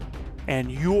 you and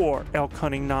your elk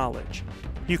hunting knowledge.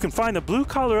 You can find the Blue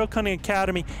Collar Elk Hunting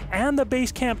Academy and the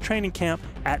Base Camp Training Camp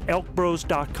at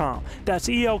ElkBros.com. That's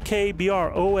ElkBros.com.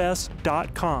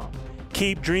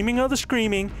 Keep dreaming of the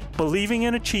screaming, believing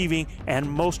in achieving, and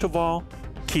most of all,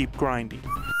 keep grinding.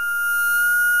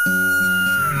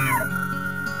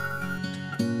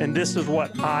 And this is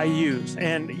what I use.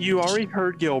 And you already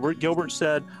heard Gilbert. Gilbert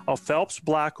said a Phelps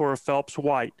black or a Phelps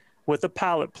white with a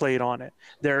pallet plate on it.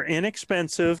 They're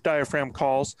inexpensive diaphragm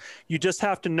calls. You just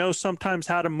have to know sometimes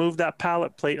how to move that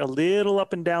pallet plate a little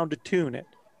up and down to tune it.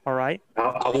 All right?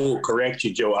 I will correct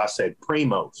you, Joe. I said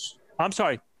Primos. I'm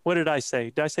sorry. What did I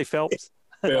say? Did I say Phelps?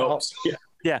 Phelps. Yeah.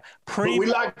 Yeah. But we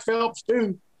like Phelps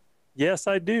too. Yes,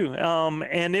 I do.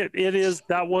 And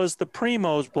that was the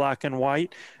Primos black and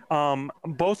white.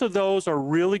 Both of those are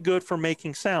really good for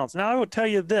making sounds. Now, I will tell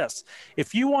you this.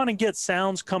 If you want to get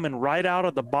sounds coming right out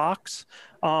of the box,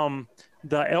 the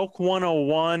Elk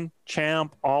 101,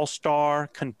 Champ, All-Star,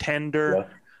 Contender,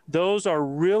 those are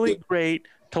really great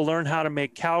to learn how to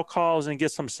make cow calls and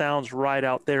get some sounds right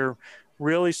out there.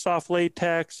 Really soft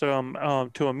latex to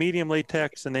a medium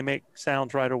latex, and they make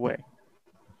sounds right away.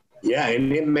 Yeah,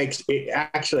 and it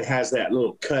actually has that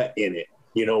little cut in it.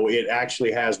 It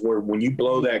actually has where when you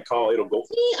blow that call, it'll go,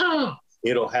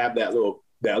 it'll have that little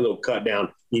cut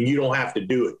down, and you don't have to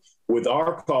do it. With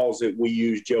our calls that we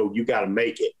use, Joe, you got to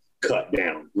make it cut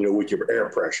down, with your air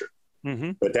pressure.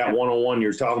 Mm-hmm. But that one-on-one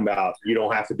you're talking about, you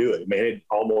don't have to do it. Man, it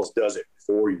almost does it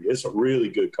for you. It's a really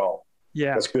good call.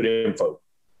 Yeah. That's good info.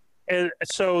 And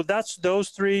so that's those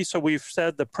three. So we've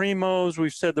said the Primos,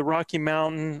 we've said the Rocky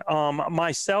Mountain.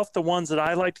 Myself, the ones that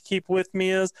I like to keep with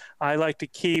me is I like to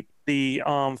keep the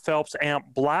Phelps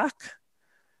Amp Black,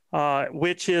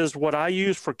 which is what I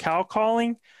use for cow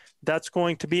calling. That's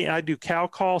going to be, I do cow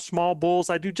call, small bulls.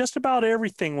 I do just about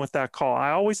everything with that call. I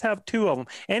always have two of them.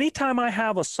 Anytime I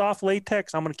have a soft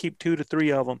latex, I'm going to keep 2 to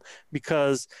 3 of them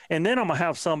and then I'm going to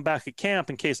have some back at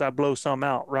camp in case I blow some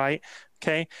out, right?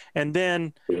 Okay. And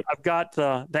then I've got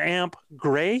the Amp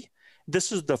Gray.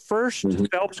 This is the first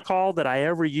Phelps call that I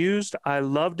ever used. I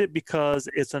loved it because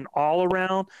it's an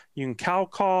all-around. You can cow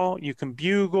call, you can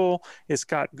bugle. It's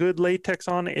got good latex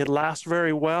on it. It lasts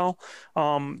very well.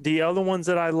 The other ones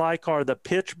that I like are the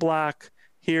Pitch Black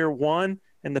here 1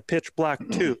 and the Pitch Black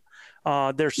 2.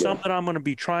 There's some that I'm going to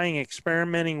be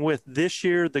experimenting with this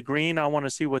year. The green, I want to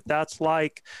see what that's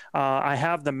like. I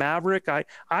have the Maverick.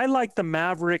 I like the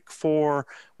Maverick for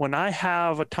when I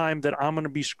have a time that I'm going to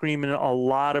be screaming a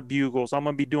lot of bugles. I'm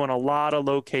going to be doing a lot of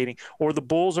locating, or the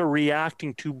bulls are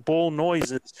reacting to bull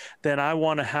noises. Then I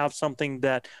want to have something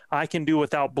that I can do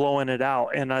without blowing it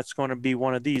out, and that's going to be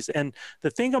one of these. And the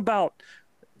thing about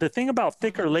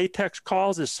thicker latex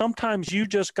calls is sometimes you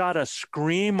just got to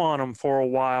scream on them for a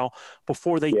while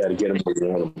before they to get them where you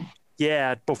want them.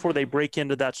 Yeah, before they break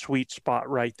into that sweet spot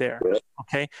right there. Yep.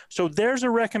 Okay, so there's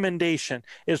a recommendation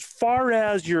as far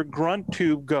as your grunt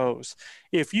tube goes.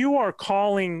 If you are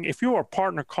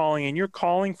partner calling and you're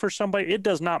calling for somebody, it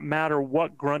does not matter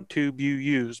what grunt tube you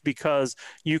use, because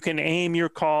you can aim your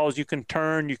calls, you can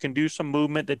turn, you can do some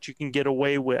movement that you can get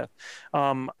away with.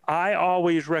 I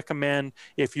always recommend,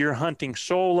 if you're hunting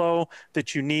solo,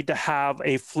 that you need to have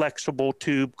a flexible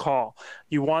tube call.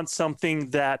 You want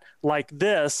something that, like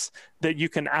this, that you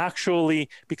can actually,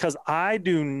 because I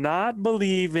do not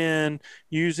believe in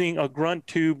using a grunt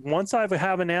tube. Once I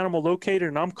have an animal located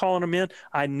and I'm calling them in,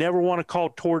 I never want to call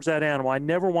towards that animal. I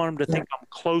never want them to think I'm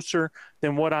closer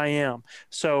than what I am.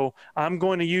 So I'm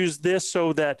going to use this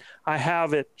so that I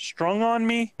have it strung on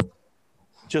me,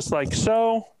 just like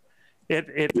so.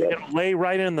 It'll lay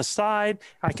right in the side.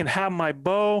 I can have my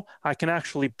bow. I can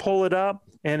actually pull it up.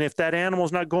 And if that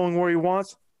animal's not going where he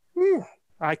wants,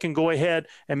 I can go ahead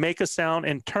and make a sound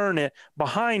and turn it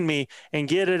behind me and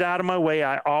get it out of my way.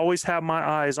 I always have my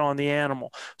eyes on the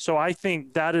animal. So I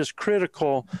think that is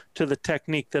critical to the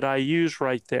technique that I use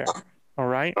right there. All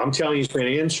right. I'm telling you, it's been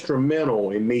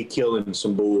instrumental in me killing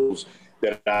some bulls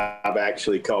that I've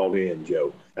actually called in,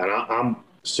 Joe. And I'm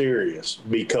serious,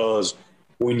 because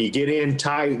when you get in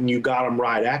tight and you got them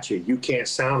right at you, you can't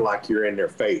sound like you're in their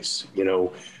face, you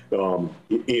know.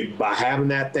 By having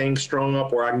that thing strung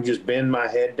up where I can just bend my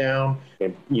head down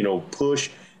and, you know, push,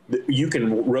 you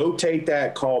can rotate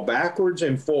that call backwards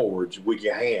and forwards with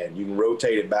your hand. You can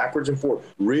rotate it backwards and forward.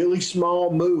 Really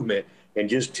small movement, and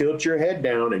just tilt your head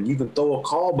down, and you can throw a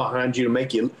call behind you to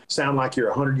make you sound like you're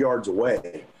 100 yards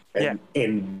away.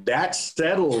 And that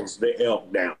settles the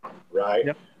elk down, right?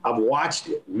 Yep. I've watched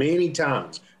it many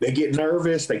times. They get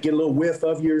nervous. They get a little whiff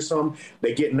of you or something.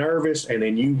 They get nervous, and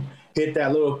then you hit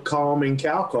that little calming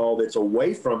cow call that's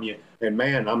away from you, and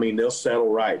man, I mean, they'll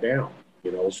settle right down,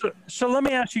 you know. So let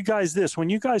me ask you guys this: when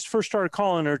you guys first started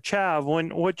calling, or Chav,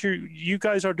 what you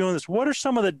guys are doing this, what are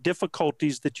some of the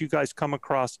difficulties that you guys come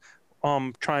across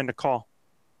trying to call?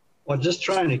 Well, just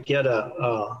trying to get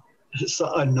a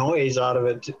noise out of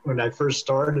it when I first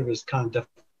started was kind of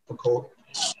difficult,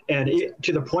 and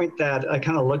to the point that I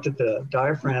kind of looked at the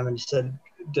diaphragm and said,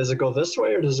 does it go this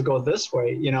way or does it go this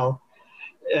way, you know?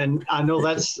 And I know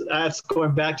that's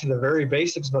going back to the very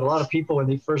basics, but a lot of people, when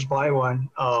they first buy one,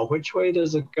 which way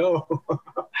does it go?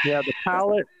 Yeah, the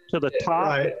pallet to the top,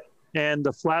 right, and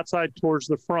the flat side towards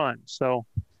the front. So,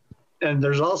 and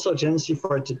there's also a tendency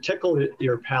for it to tickle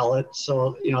your palate.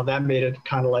 So, you know, that made it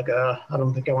kind of like I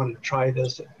don't think I want to try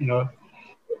this. You know,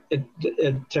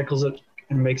 it tickles it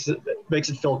and makes it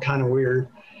feel kind of weird.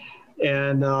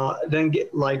 And then,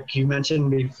 like you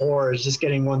mentioned before, is just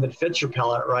getting one that fits your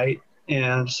palate right.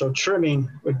 And so trimming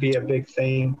would be a big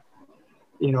thing,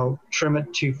 you know, trim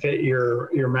it to fit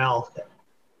your mouth.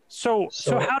 So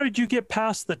how did you get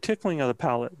past the tickling of the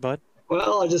palate, bud?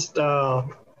 Well,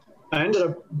 I ended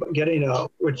up getting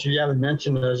which you haven't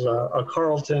mentioned, is a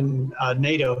Carlton,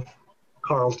 native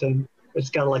Carlton.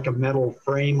 It's got like a metal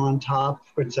frame on top,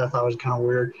 which I thought was kind of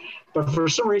weird. But for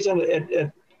some reason,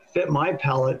 it fit my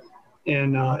palate,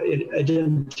 and it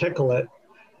didn't tickle it.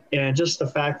 And just the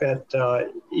fact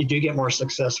that you do get more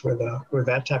success with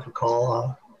that type of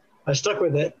call, I stuck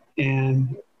with it,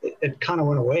 and it kind of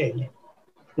went away.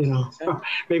 You know,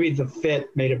 maybe the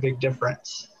fit made a big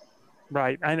difference.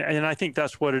 Right, and I think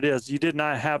that's what it is. You did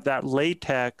not have that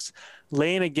latex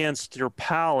laying against your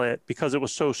palate because it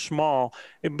was so small.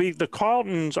 The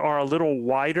Carltons are a little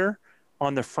wider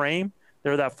on the frame.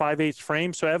 They're that 5/8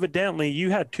 frame. So evidently you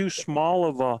had too small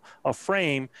of a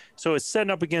frame. So it's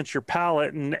setting up against your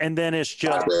palate, and then it's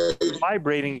just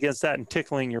vibrating against that and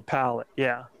tickling your palate.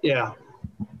 Yeah. Yeah.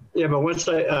 Yeah, but once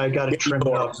I got it trimmed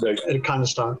up, it kind of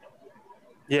stopped.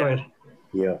 Yeah.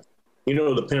 Yeah. You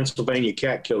know, the Pennsylvania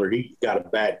cat killer, he got a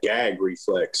bad gag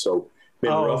reflex. So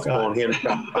been rough on him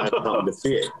trying to find something to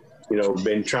fit. You know,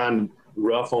 been trying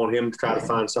rough on him to try to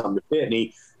find something to fit.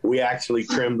 And we actually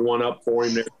trimmed one up for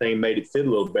him and everything, made it fit a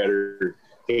little better.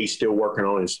 He's still working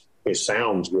on his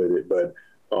sounds with it. But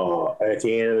at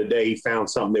the end of the day, he found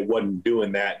something that wasn't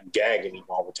doing that and gagging him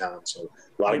all the time. So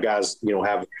a lot of guys,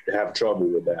 have trouble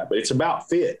with that. But it's about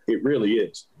fit. It really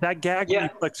is. That gag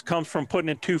reflex comes from putting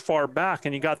it too far back,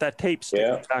 and you got that tape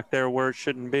sticking back there where it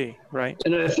shouldn't be, right?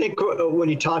 And I think when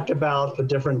you talked about the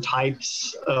different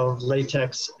types of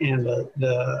latex and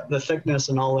the thickness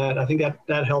and all that, I think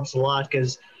that helps a lot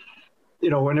because,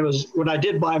 when I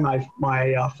did buy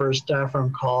my first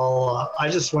diaphragm call, I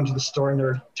just went to the store and there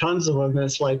were tons of them. And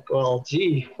it's like, well,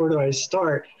 gee, where do I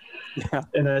start? Yeah.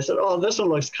 And I said, oh, this one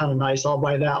looks kind of nice. I'll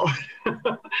buy that one.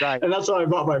 Right. And that's why I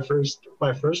bought my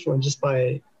first one, just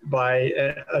by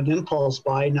an impulse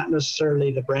buy, not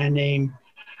necessarily the brand name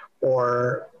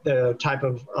or the type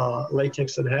of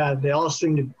latex it had. They all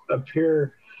seem to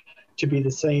appear to be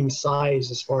the same size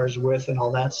as far as width and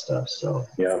all that stuff. So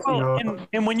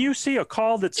and when you see a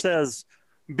call that says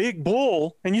big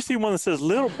bull and you see one that says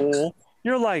little bull,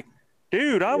 you're like,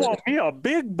 dude, I want me a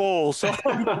big bull, so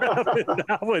I'm grabbing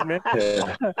that one, man.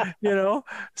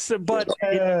 So, but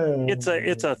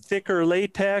it's a thicker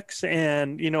latex,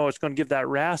 and it's going to give that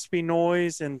raspy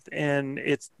noise, and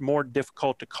it's more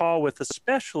difficult to call with,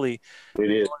 especially if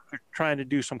you're trying to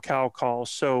do some cow calls.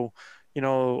 So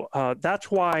that's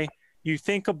why you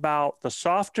think about the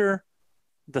softer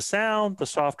the sound, the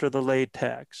softer the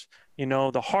latex.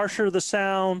 The harsher the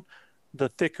sound, the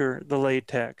thicker the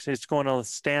latex. It's going to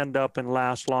stand up and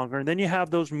last longer. And then you have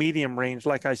those medium range,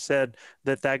 like I said,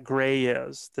 that gray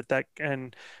is.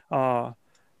 And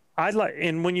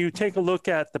when you take a look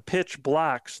at the pitch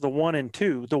blacks, the 1 and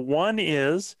 2, the 1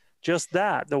 is just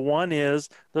that. The 1 is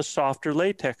the softer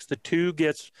latex. The 2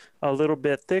 gets a little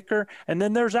bit thicker. And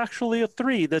then there's actually a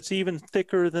 3 that's even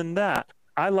thicker than that.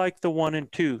 I like the 1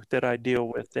 and 2 that I deal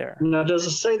with there. Now, does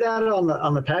it say that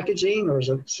on the packaging, or is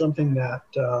it something that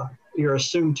you're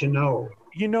assumed to know?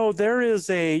 You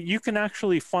can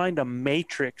actually find a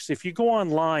matrix. If you go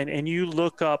online and you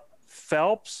look up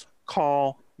Phelps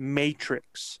call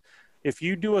matrix, if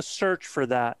you do a search for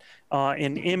that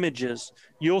in images,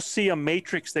 you'll see a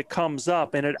matrix that comes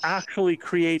up, and it actually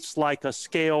creates like a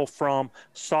scale from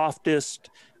softest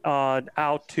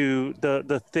out to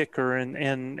the thicker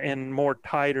and more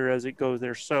tighter as it goes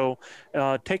there. So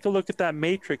take a look at that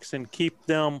matrix and keep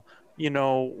them,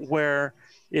 where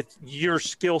your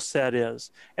skill set is.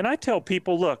 And I tell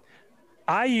people, look,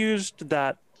 I used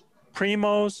that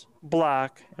Primos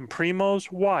black and Primos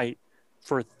white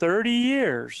for 30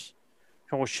 years.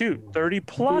 30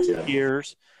 plus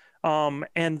years.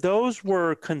 And those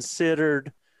were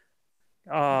considered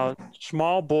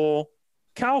small bull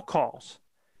cow calls.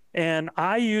 And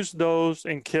I used those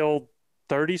and killed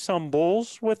 30 some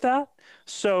bulls with that.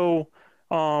 So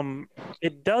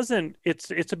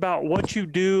it's about what you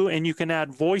do, and you can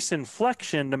add voice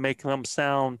inflection to make them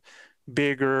sound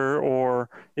bigger, or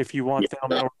if you want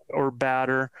them or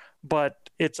badder. But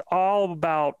it's all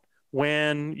about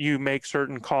when you make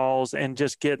certain calls and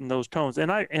just getting those tones.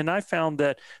 And I found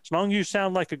that as long as you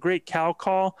sound like a great cow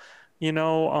call,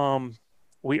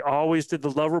 we always did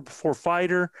the lover before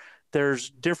fighter. There's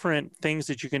different things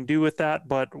that you can do with that,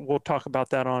 but we'll talk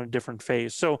about that on a different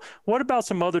phase. So what about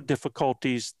some other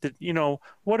difficulties that,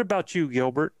 what about you,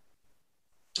 Gilbert?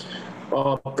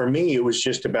 For me, it was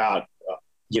just about,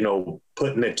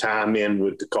 putting the time in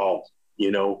with the call.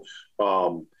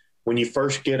 When you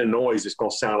first get a noise, it's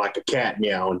going to sound like a cat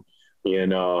meowing,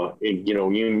 and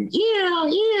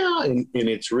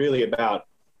it's really about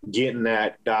getting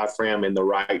that diaphragm in the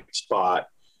right spot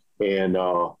and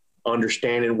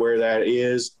understanding where that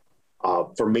is.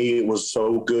 For me, it was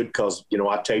so good because,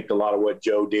 I taped a lot of what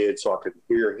Joe did so I could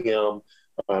hear him,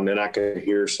 and then I could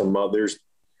hear some others.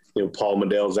 Paul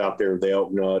Medell's out there with the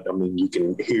elk nut. I mean, you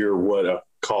can hear what a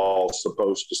call's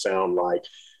supposed to sound like,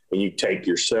 and you tape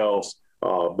yourself.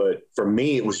 But for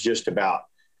me, it was just about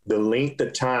the length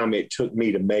of time it took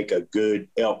me to make a good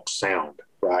elk sound,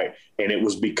 right? And it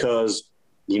was because,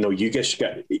 you just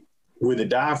got, with a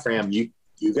diaphragm, you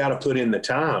got to put in the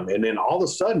time, and then all of a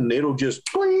sudden it'll just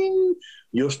cling.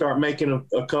 You'll start making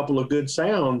a couple of good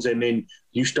sounds, and then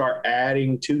you start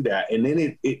adding to that. And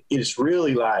then it's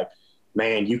really like,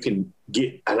 man, you can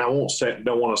get, and I don't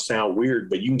want to sound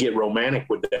weird, but you can get romantic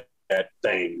with that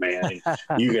thing, man. And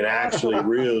you can actually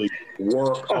really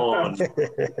work on,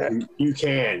 you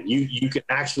can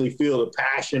actually feel the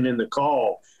passion in the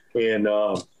call. And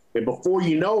before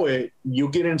you know it, you'll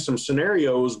get in some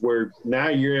scenarios where now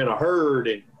you're in a herd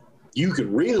and you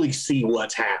can really see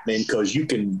what's happening because you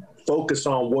can focus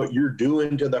on what you're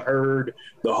doing to the herd,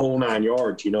 the whole 9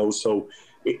 yards, So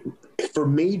for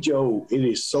me, Joe, it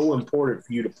is so important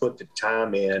for you to put the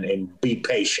time in and be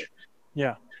patient.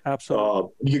 Yeah,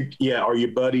 absolutely. Are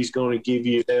your buddies going to give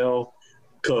you hell?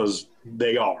 because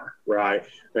they are, right?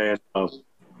 And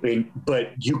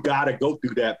but you got to go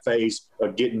through that phase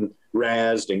of getting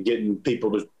razzed and getting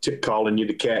people to calling you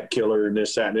the cat killer and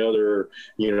this, that, and the other,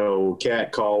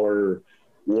 cat caller,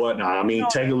 whatnot. I mean,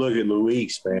 take a look at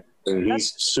Luis, man. I mean,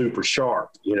 he's super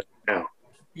sharp, now.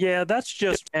 Yeah, that's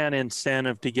just an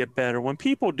incentive to get better. When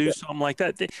people do something like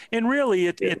that, and really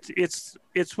it's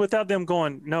without them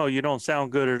going, no, you don't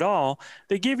sound good at all.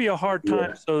 They give you a hard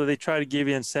time, so they try to give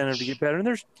you incentive to get better. And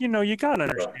there's, you got to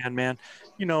understand, man,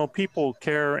 people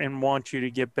care and want you to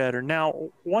get better. Now,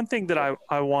 one thing that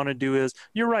I want to do is,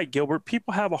 you're right, Gilbert,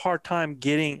 people have a hard time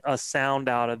getting a sound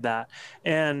out of that.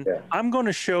 And I'm going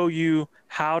to show you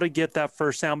how to get that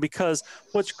first sound, because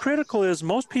what's critical is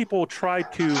most people try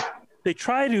to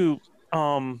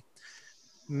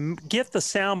get the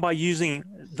sound by using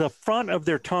the front of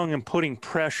their tongue and putting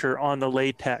pressure on the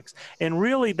latex. And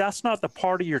really, that's not the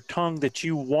part of your tongue that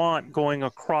you want going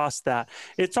across that.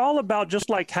 It's all about just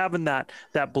like having that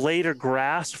blade of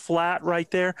grass flat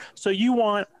right there. So you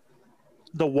want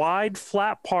the wide,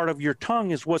 flat part of your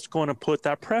tongue is what's going to put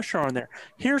that pressure on there.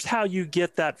 Here's how you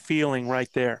get that feeling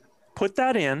right there. Put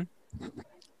that in,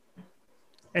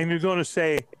 and you're going to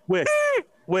say, wish,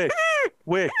 wish,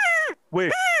 wish,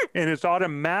 wish, and it's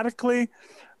automatically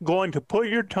going to put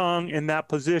your tongue in that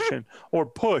position. Or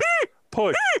push,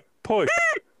 push, push,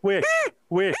 wish,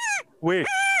 wish, wish.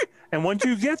 And once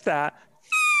you get that,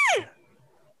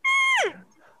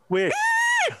 wish.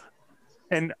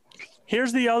 And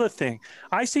here's the other thing.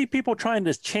 I see people trying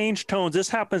to change tones. This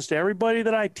happens to everybody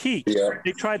that I teach. Yeah.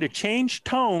 They try to change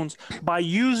tones by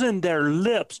using their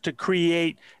lips to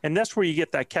create, and that's where you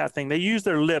get that cat thing. They use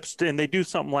their lips and they do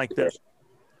something like this.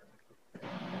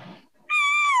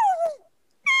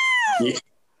 Yeah.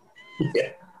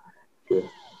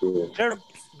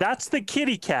 That's the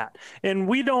kitty cat, and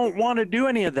we don't want to do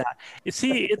any of that. You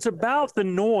see, it's about the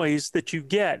noise that you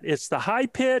get. It's the high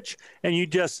pitch, and you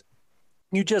just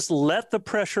let the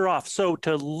pressure off. So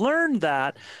to learn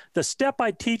that, the step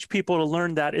I teach people to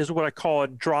learn that is what I call a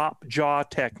drop jaw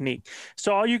technique.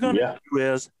 So all you're going to do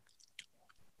is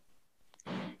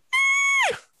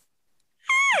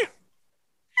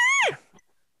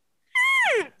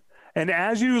and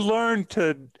as you learn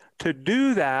to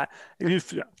do that,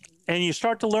 and you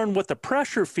start to learn what the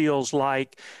pressure feels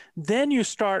like, then you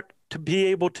start to be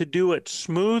able to do it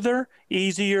smoother,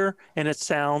 easier, and it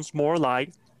sounds more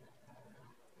like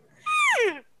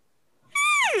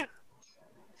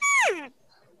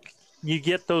you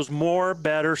get those more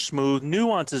better, smooth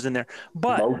nuances in there.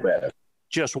 But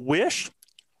just wish,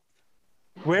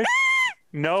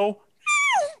 no,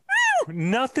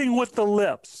 nothing with the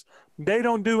lips. They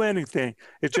don't do anything.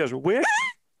 It's just wish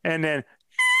and then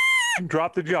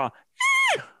drop the jaw.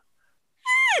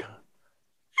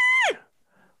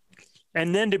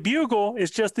 And then the bugle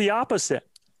is just the opposite.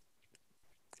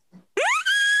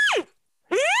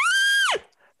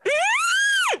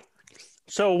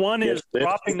 So one is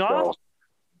dropping off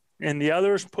and the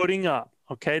other is putting up.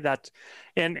 Okay,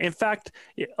 and in fact,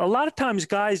 a lot of times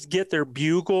guys get their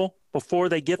bugle before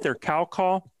they get their cow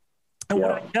call. And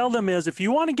what I tell them is, if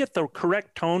you want to get the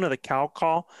correct tone of the cow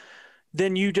call,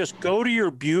 then you just go to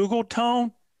your bugle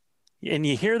tone and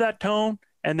you hear that tone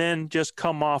and then just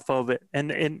come off of it.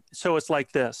 And so it's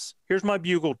like this. Here's my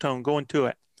bugle tone going to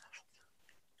it.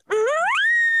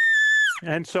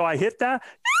 And so I hit that.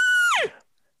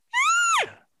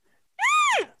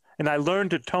 And I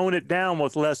learned to tone it down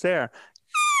with less air.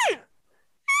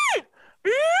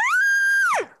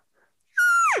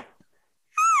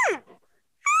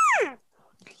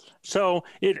 So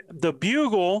the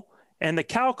bugle and the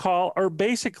cow call are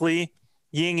basically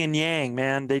yin and yang,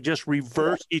 man. They just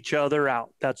reverse each other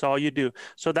out. That's all you do.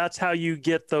 So that's how you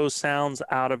get those sounds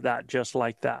out of that, just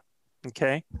like that.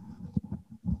 Okay?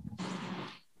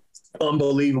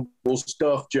 Unbelievable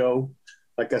stuff, Joe.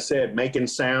 Like I said, making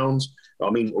sounds. I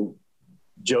mean,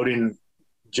 Joe didn't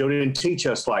teach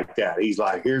us like that. He's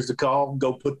like, here's the call,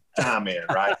 go put the time in,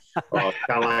 right? Kind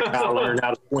of like how I learned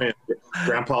how to swim.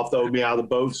 Grandpa throwed me out of the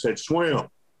boat and said, swim,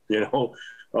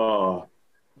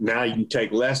 Now you can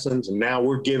take lessons, and now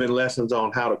we're giving lessons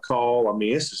on how to call. I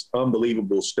mean, this is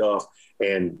unbelievable stuff.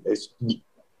 And we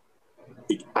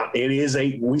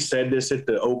said this at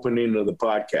the opening of the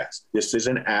podcast. This is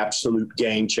an absolute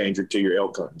game changer to your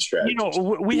elk hunting strategy.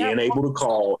 Being able to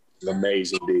call is an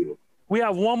amazing deal. We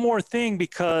have one more thing,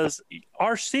 because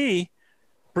RC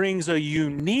brings a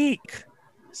unique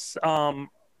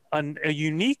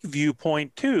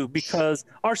viewpoint too. Because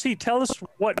RC, tell us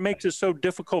what makes it so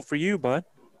difficult for you, bud.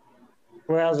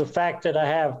 Well, the fact that I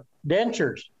have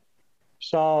dentures.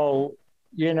 So,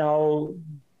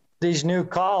 these new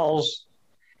calls,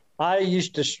 I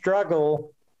used to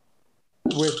struggle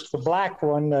with the black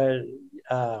one, the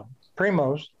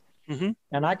Primos,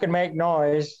 and I can make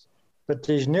noise, but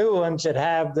these new ones that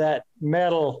have that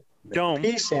metal Dome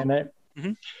piece in it,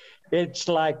 it's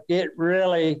like it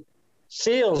really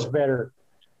seals better.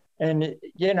 And,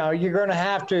 you know, you're going to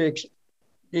have to,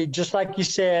 just like you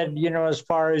said, you know, as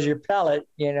far as your pellet,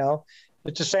 you know,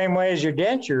 it's the same way as your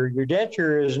denture. Your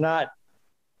denture is not,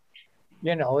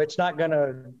 you know, it's not going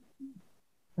to,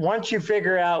 once you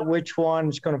figure out which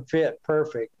one's going to fit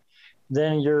perfect,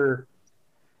 then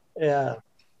it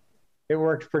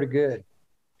works pretty good.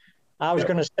 I was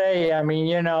going to say, I mean,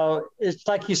 you know, it's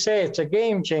like you say, it's a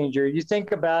game changer. You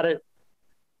think about it.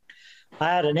 I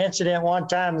had an incident one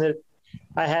time that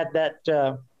I had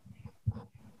that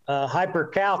hyper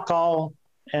cow call,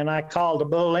 and I called the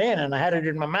bull in, and I had it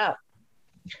in my mouth.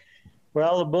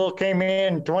 Well, the bull came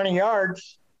in 20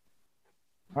 yards.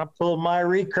 I pulled my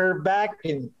recurve back,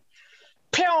 and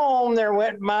pew, there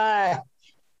went my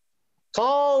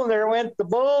call, and there went the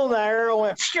bull, and the arrow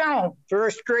went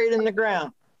through straight in the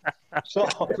ground. So,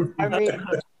 I mean,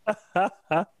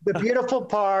 the beautiful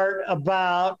part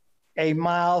about a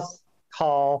mouth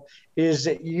call is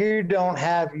that you don't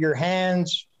have, your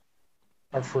hands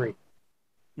are free.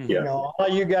 You know, all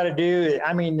you got to do,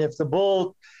 I mean, if the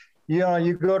bull, you know,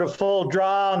 you go to full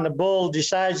draw and the bull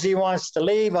decides he wants to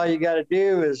leave, all you got to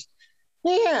do is,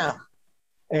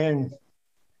 and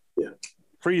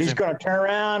he's going to turn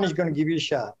around, he's going to give you a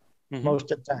shot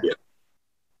most of the time.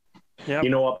 You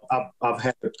know, I've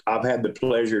had the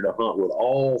pleasure to hunt with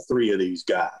all three of these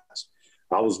guys.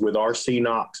 I was with R.C.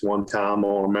 Knox one time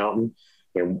on a mountain,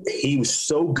 and he was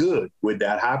so good with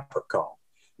that hyper call.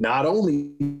 Not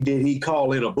only did he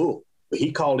call in a bull, but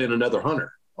he called in another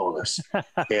hunter on us.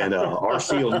 And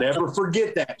R.C. will never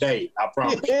forget that day, I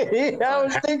promise. I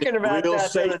was thinking about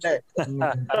that the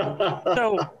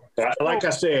other day. Like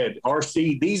I said,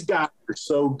 RC, these guys are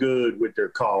so good with their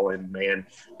calling, man.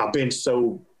 I've been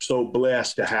so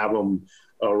blessed to have them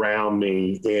around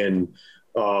me. And,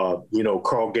 you know,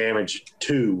 Carl Gamage,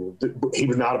 too. He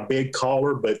was not a big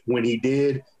caller, but when he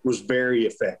did, was very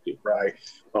effective, right?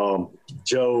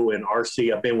 Joe and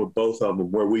RC, I've been with both of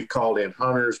them where we called in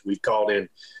hunters. We called in,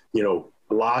 you know,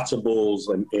 lots of bulls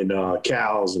and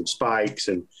cows and spikes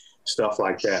and stuff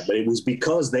like that. But it was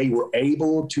because they were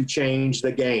able to change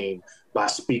the game by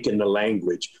speaking the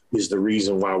language is the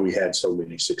reason why we had so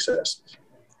many successes.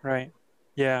 Right.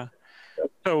 Yeah.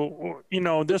 So, you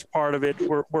know, this part of it,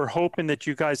 we're hoping that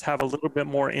you guys have a little bit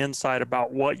more insight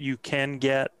about what you can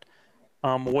get,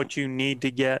 what you need to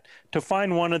get. To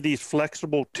find one of these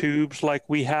flexible tubes like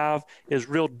we have is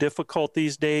real difficult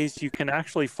these days. You can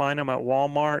actually find them at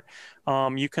Walmart.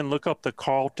 You can look up the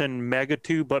Carlton Mega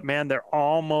Tube, but man, they're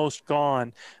almost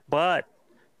gone. But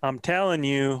I'm telling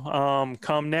you,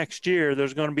 come next year,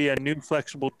 there's going to be a new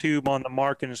flexible tube on the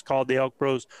market, and it's called the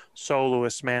ElkBros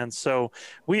Soloist, man. So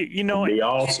we, you know,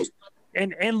 awesome.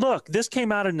 And look, this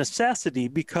came out of necessity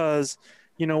because,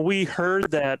 you know, we heard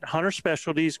that Hunter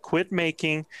Specialties quit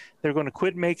making, they're going to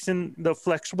quit making the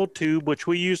flexible tube, which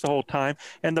we used the whole time.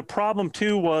 And the problem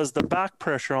too was the back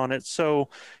pressure on it. So,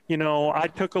 you know, I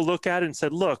took a look at it and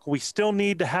said, look, we still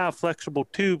need to have flexible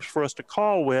tubes for us to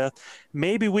call with.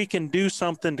 Maybe we can do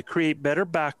something to create better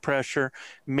back pressure,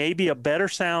 maybe a better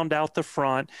sound out the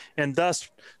front. And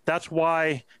thus, that's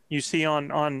why you see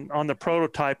on the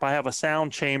prototype, I have a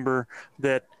sound chamber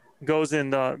that goes in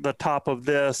the top of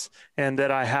this, and that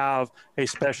I have a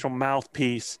special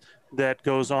mouthpiece that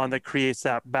goes on that creates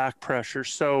that back pressure.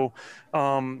 So,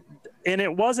 and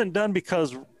it wasn't done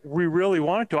because we really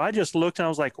wanted to. I just looked and I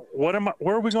was like, where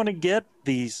are we going to get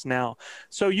these now?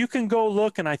 So you can go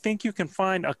look, and I think you can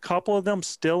find a couple of them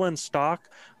still in stock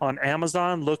on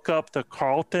Amazon. Look up the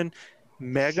Carlton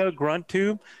Mega Grunt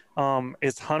Tube.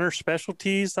 It's Hunter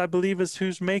Specialties, I believe, is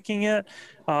who's making it.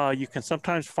 You can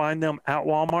sometimes find them at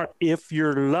Walmart if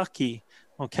you're lucky.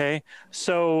 Okay.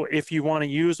 So if you want to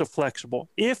use a flexible,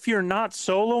 if you're not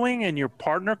soloing and your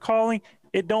partner calling,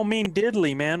 it don't mean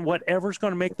diddly, man. Whatever's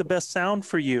going to make the best sound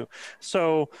for you.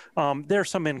 So there's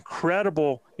some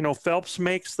incredible, you know, Phelps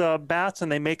makes the bats,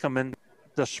 and they make them in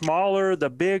the smaller, the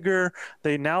bigger.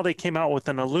 Now they came out with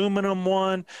an aluminum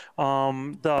one.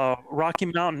 The Rocky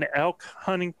Mountain elk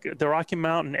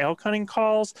hunting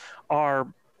calls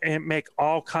and make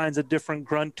all kinds of different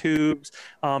grunt tubes,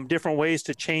 different ways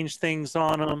to change things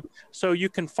on them. So you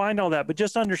can find all that, but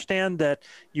just understand that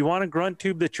you want a grunt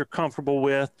tube that you're comfortable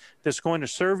with, that's going to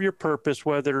serve your purpose.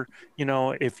 Whether, you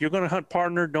know, if you're going to hunt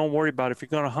partner, don't worry about it. If you're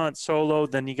going to hunt solo,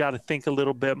 then you got to think a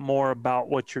little bit more about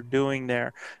what you're doing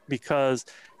there, because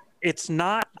it's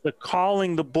not the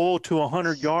calling the bull to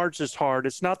 100 yards is hard.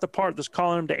 It's not the part that's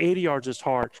calling him to 80 yards is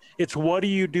hard. It's what do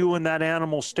you do when that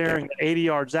animal's staring 80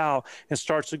 yards out and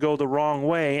starts to go the wrong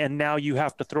way, and now you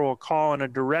have to throw a call in a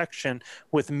direction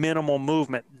with minimal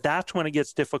movement. That's when it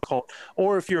gets difficult.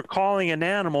 Or if you're calling an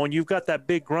animal and you've got that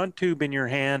big grunt tube in your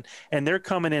hand and they're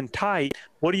coming in tight,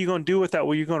 what are you going to do with that?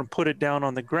 Well, you're going to put it down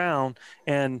on the ground,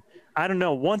 and I don't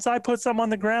know. Once I put some on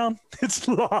the ground, it's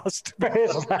lost.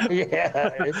 Yeah,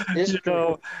 it's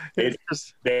true. It's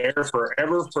just there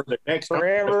forever for the next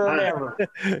forever and ever.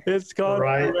 It's gone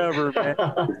forever,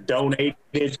 man.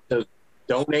 Donated to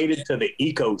the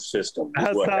ecosystem.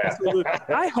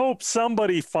 I hope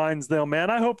somebody finds them, man.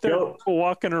 I hope there are people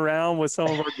walking around with some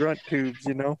of our grunt tubes,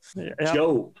 you know. Yeah.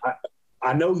 Joe,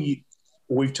 I know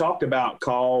we've talked about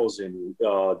calls and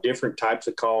different types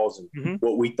of calls and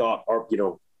what we thought are, you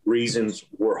know, reasons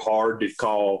were hard to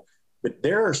call, but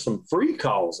there are some free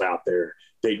calls out there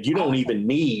that you don't even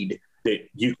need, that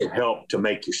you can help to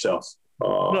make yourself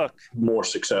more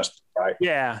successful, right?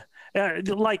 Yeah.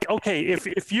 Like, okay,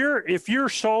 if you're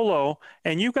solo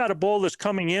and you've got a bull that's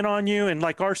coming in on you, and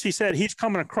like RC said, he's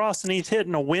coming across and he's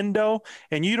hitting a window,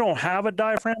 and you don't have a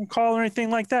diaphragm call or anything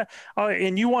like that,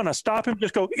 and you want to stop him,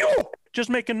 just go, yo,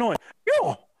 just make a noise,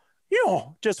 yo.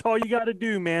 Just all you got to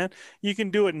do, man. You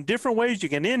can do it in different ways. You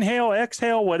can inhale,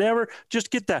 exhale, whatever. Just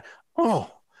get that,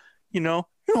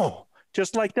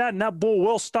 just like that. And that bull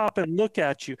will stop and look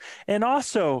at you. And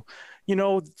also, you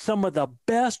know, some of the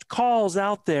best calls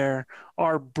out there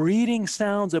are breeding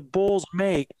sounds that bulls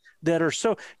make that are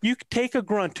so, you can take a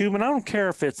grunt tube, and I don't care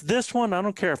if it's this one, I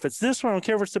don't care if it's this one, I don't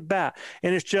care if it's a bat,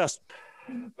 and it's just,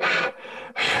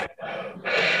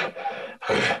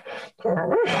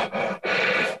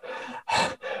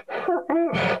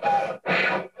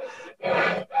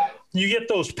 you get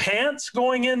those pants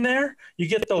going in there, you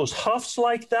get those huffs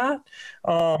like that,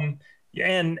 and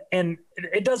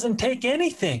it doesn't take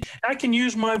anything. I can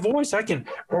use my voice. I can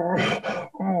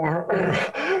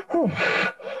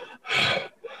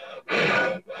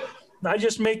I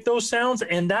just make those sounds,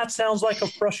 and that sounds like a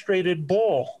frustrated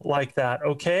bull like that,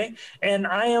 okay? And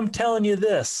I am telling you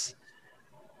this,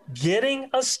 getting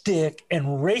a stick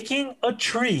and raking a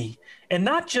tree, and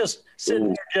not just sitting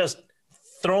there just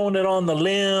throwing it on the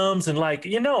limbs and like,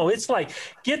 you know, it's like,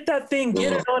 get that thing,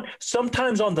 get it on,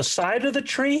 sometimes on the side of the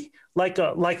tree, like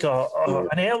an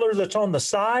antler that's on the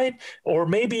side, or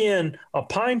maybe in a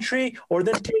pine tree, or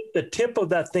then take the tip of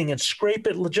that thing and scrape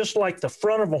it just like the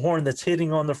front of a horn that's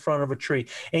hitting on the front of a tree,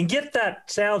 and get that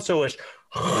sound. So it's,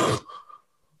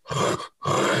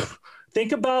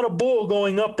 think about a bull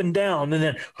going up and down, and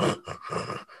then,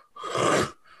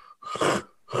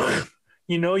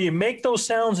 you know, you make those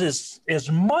sounds as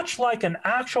much like an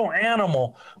actual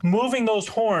animal moving those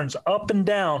horns up and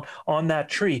down on that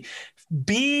tree.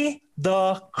 Be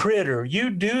the critter.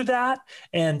 You do that,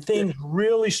 and things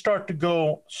really start to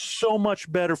go so much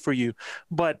better for you.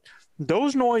 But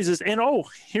those noises, and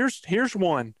here's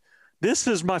one. This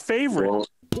is my favorite.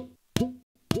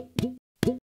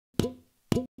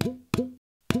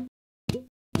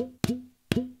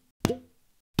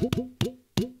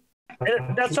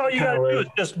 That's all you got to do is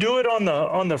just do it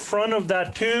on the front of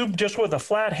that tube, just with a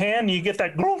flat hand. You get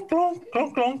that glunk, glunk,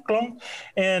 glunk, glunk, glunk,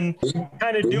 and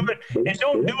kind of do it. And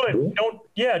don't do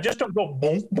it. Just don't go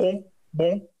boom, boom,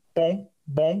 boom, boom,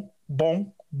 boom,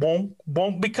 boom, boom,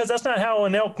 boom, because that's not how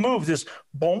an elk moves. It's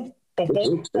boom, boom,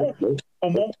 boom, boom, boom,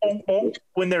 boom, boom, boom,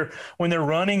 when they're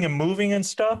running and moving and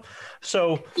stuff.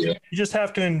 So you just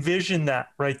have to envision that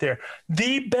right there.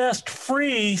 The best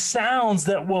free sounds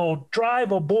that will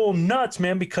drive a bull nuts,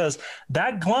 man, because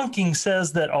that glunking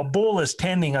says that a bull is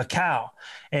tending a cow,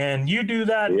 and you do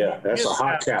that. Yeah, that's a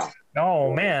hot cow.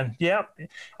 Oh man, yep.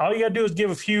 All you gotta do is give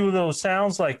a few of those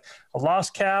sounds like a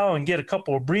lost cow, and get a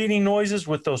couple of breeding noises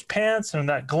with those pants and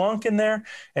that glunk in there,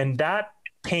 and that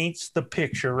paints the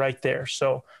picture right there.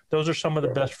 So those are some of the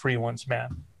best free ones,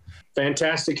 man.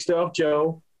 Fantastic stuff,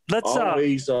 Joe. Let's go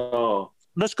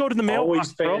to the mailbox.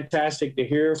 Always fantastic to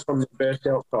hear from the best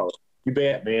elk caller. You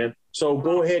bet, man. So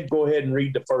go ahead and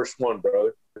read the first one,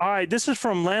 brother. All right, this is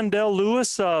from Landell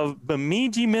Lewis of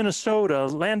Bemidji, Minnesota.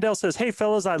 Landell says, "Hey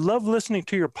fellas, I love listening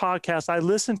to your podcast. I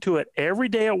listen to it every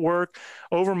day at work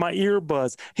over my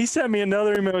earbuds." He sent me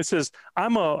another email. He says,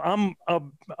 "I'm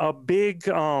a big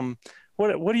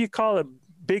what do you call it?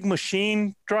 Big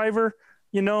machine driver,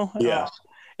 you know?" Yeah.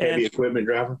 Heavy equipment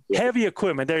driver. Yeah. Heavy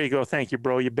equipment. There you go. Thank you,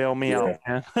 bro. You bail me out,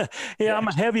 man. I'm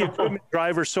a heavy equipment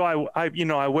driver, so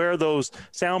I wear those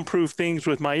soundproof things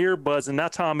with my earbuds, and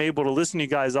that's how I'm able to listen to you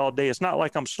guys all day. It's not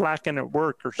like I'm slacking at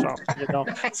work or something, you know.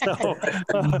 So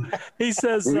he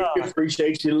says, we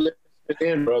appreciate you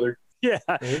listening in, brother. Yeah.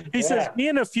 He says, me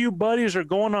and a few buddies are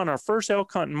going on our first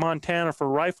elk hunt in Montana for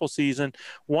rifle season.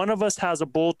 One of us has a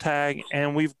bull tag,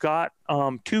 and we've got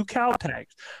 2 cow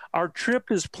tags. Our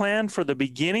trip is planned for the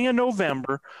beginning of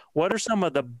November. What are some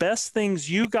of the best things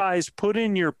you guys put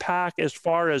in your pack as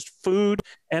far as food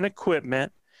and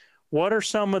equipment? What are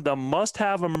some of the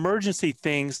must-have emergency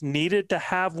things needed to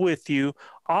have with you?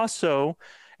 Also,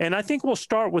 and I think we'll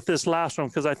start with this last one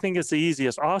because I think it's the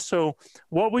easiest. Also,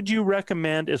 what would you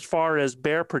recommend as far as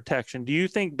bear protection? Do you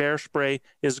think bear spray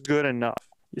is good enough?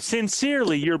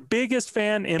 Sincerely, your biggest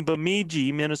fan in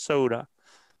Bemidji, Minnesota.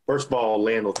 First of all,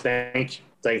 Landell, thanks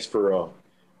for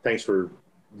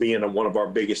being one of our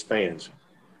biggest fans.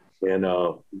 And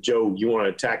Joe, you want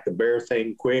to attack the bear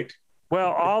thing quick?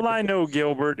 Well, all I know,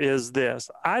 Gilbert, is this.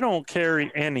 I don't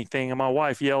carry anything, and my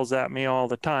wife yells at me all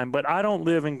the time, but I don't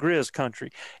live in Grizz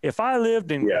country. If I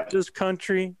lived in Grizz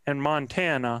country and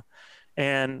Montana,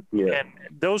 and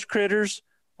those critters,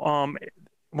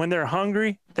 when they're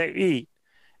hungry, they eat.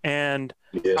 And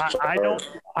I don't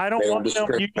want them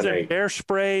using bear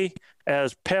spray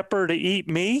as pepper to eat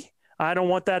me. I don't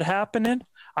want that happening.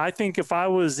 I think if I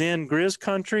was in Grizz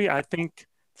country, I think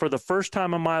for the first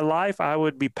time in my life, I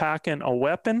would be packing a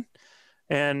weapon,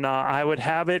 and I would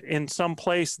have it in some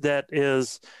place that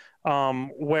is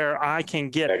where I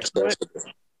can get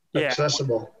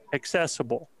accessible.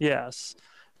 Yes.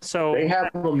 So they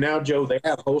have them now, Joe. They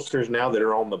have holsters now that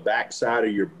are on the back side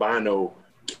of your bino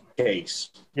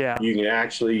case. Yeah. You can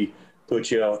actually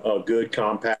put you a good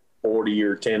compact 40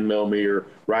 or 10 millimeter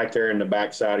right there in the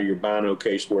back side of your bino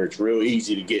case where it's real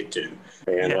easy to get to.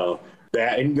 And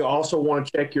and you also want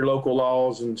to check your local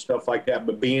laws and stuff like that.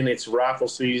 But being it's rifle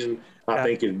season, I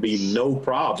think it'd be no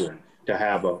problem to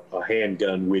have a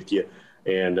handgun with you.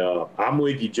 And I'm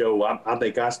with you, Joe. I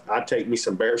think I take me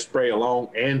some bear spray along.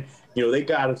 And, they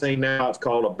got a thing now. It's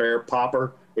called a bear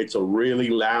popper. It's a really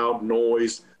loud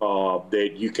noise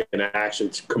that you can actually,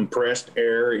 it's compressed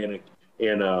air in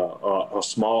a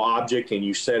small object, and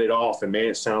you set it off. And, man,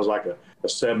 it sounds like a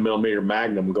 7 millimeter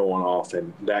Magnum going off,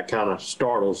 and that kind of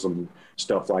startles them,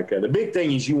 stuff like that. The big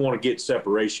thing is you want to get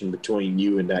separation between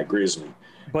you and that grizzly.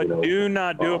 But do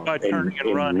not do it by turning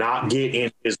and running. Not get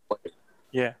in his way.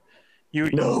 Yeah.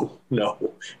 No,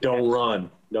 don't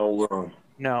run. Don't run.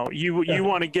 No, you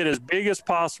want to get as big as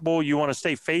possible. You want to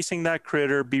stay facing that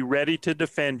critter, be ready to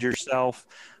defend yourself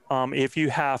if you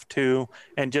have to,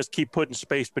 and just keep putting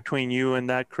space between you and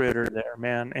that critter there,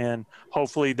 man. And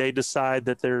hopefully they decide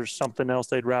that there's something else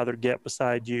they'd rather get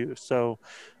beside you. So,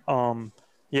 I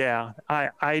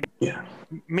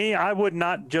would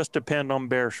not just depend on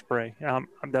bear spray.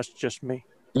 That's just me.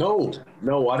 No,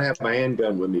 I'd have my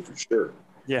handgun with me for sure.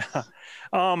 Yeah.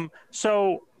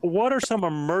 So what are some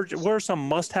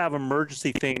must-have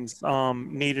emergency things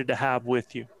needed to have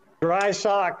with you? Dry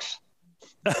socks.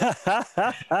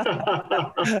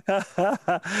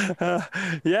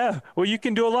 Yeah, well, you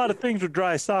can do a lot of things with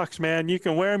dry socks, man. You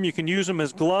can wear them, you can use them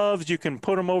as gloves, you can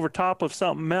put them over top of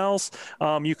something else,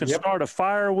 you can start a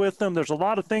fire with them. There's a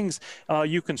lot of things.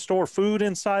 You can store food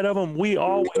inside of them. We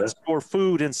always store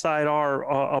food inside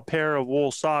a pair of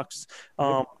wool socks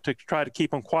to try to keep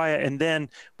them quiet, and then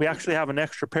we actually have an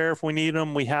extra pair if we need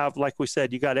them. We have, like we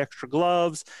said, you got extra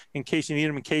gloves in case you need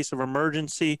them in case of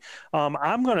emergency.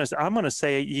 I'm gonna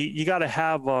say you got to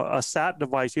have a SAT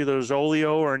device, either a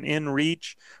Zoleo or an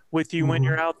InReach with you when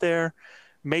you're out there.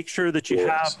 Make sure that you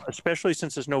have, especially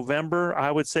since it's November, I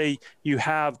would say you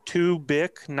have 2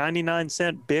 Bic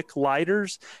 99-cent Bic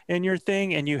lighters in your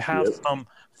thing, and you have some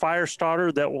fire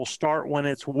starter that will start when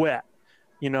it's wet,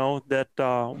 that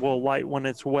will light when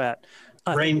it's wet.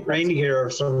 Rain gear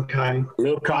of some kind.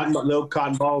 Little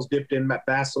cotton balls dipped in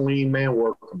Vaseline, man,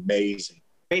 work amazing.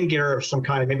 Rain gear of some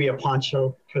kind, maybe a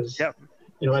poncho, because that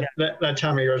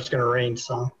time of year it's going to rain.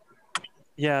 So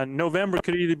November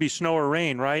could either be snow or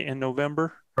rain, right? In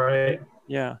November, right?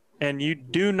 Yeah, and you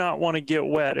do not want to get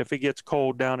wet if it gets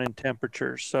cold down in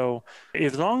temperatures. So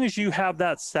as long as you have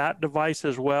that SAT device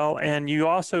as well, and you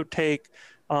also take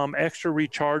extra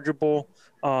rechargeable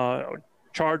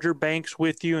charger banks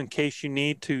with you in case you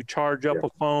need to charge up a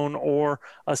phone or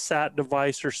a SAT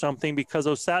device or something, because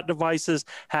those SAT devices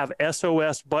have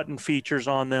SOS button features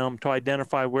on them to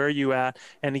identify where you at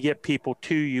and to get people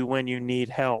to you when you need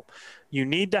help. You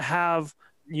need to have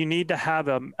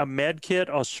a med kit,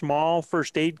 a small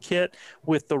first aid kit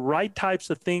with the right types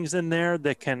of things in there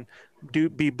that can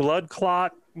be blood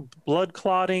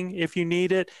clotting if you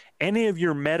need it, any of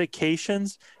your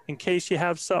medications in case you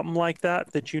have something like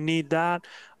that you need that.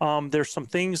 There's some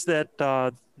things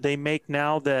that they make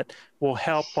now that will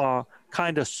help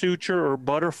kind of suture or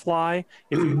butterfly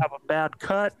if you have a bad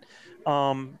cut.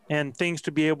 and things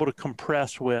to be able to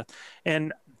compress with.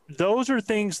 And those are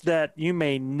things that you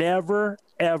may never,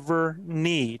 ever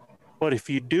need. But if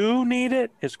you do need it,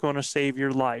 it's going to save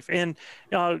your life. And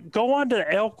go on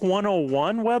to Elk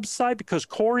 101 website, because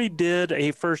Corey did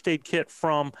a first aid kit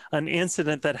from an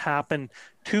incident that happened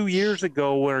 2 years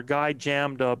ago where a guy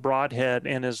jammed a broadhead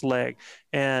in his leg.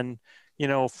 And, you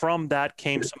know, from that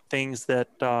came some things that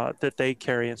that they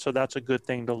carry. And so that's a good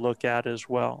thing to look at as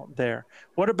well there.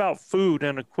 What about food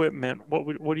and equipment?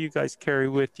 What do you guys carry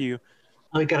with you?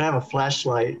 You gotta have a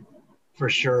flashlight for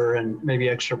sure, and maybe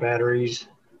extra batteries.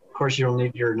 Of course, you'll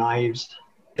need your knives.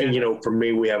 And, you know, for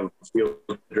me, we have a field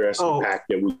dressing pack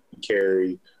that we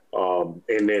carry.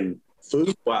 And then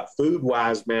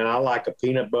food-wise, man, I like a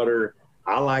peanut butter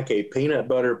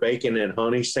bacon and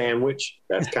honey sandwich.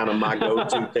 That's kind of my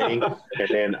go-to thing. And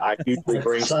then I usually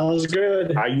bring Sounds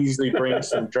good. I usually bring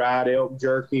some dried elk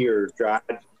jerky or dried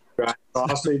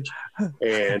sausage,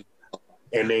 and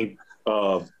then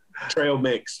trail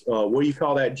mix. What do you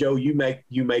call that, Joe? You make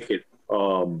it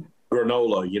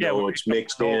granola. You know, it's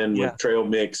mixed in with trail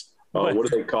mix. What do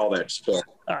they call that stuff?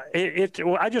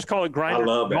 Well, I just call it grinder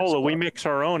granola. We mix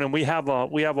our own, and we have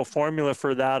a formula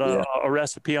for that, a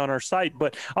recipe on our site.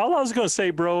 But all I was going to say,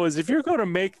 bro, is if you're going to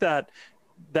make that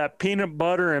peanut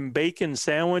butter and bacon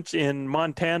sandwich in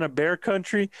Montana bear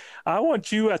country, I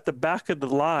want you at the back of the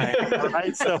line.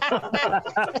 Right? So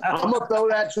I'm gonna throw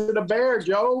that to the bear,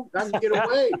 Joe. I can get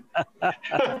away.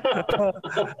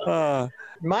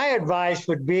 My advice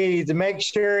would be to make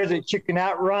sure that you can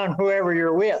outrun whoever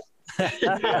you're with.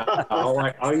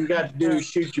 All you got to do is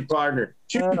shoot your partner.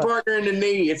 Shoot your partner in the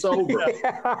knee. It's over.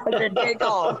 Take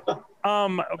off.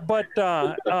 But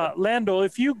Lando,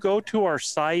 if you go to our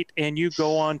site and you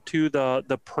go on to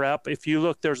the prep, if you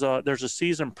look, there's a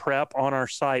season prep on our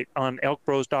site on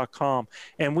ElkBros.com,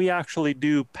 and we actually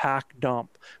do pack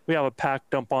dump. We have a pack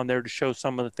dump on there to show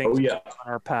some of the things on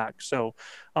our pack. So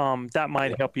that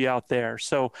might help you out there.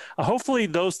 So hopefully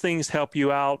those things help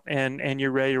you out, and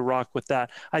you're ready to rock with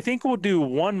that. I think we'll do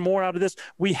one more out of this.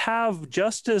 We have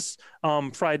Justice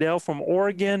Friedel from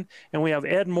Oregon, and we have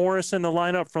Ed Morris in the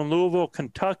lineup from Louisville,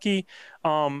 Kentucky.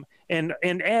 And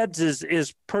Ed's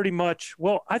is pretty much,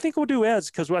 well, I think we'll do Ed's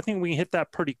because I think we can hit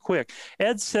that pretty quick.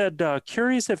 Ed said,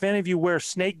 curious if any of you wear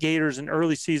snake gaiters in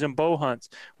early season bow hunts.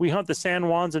 We hunt the San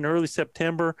Juans in early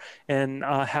September and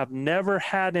have never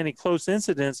had any close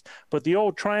incidents, but the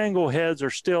old triangle heads are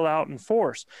still out in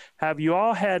force. Have you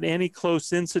all had any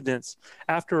close incidents?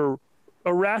 After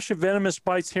a rash of venomous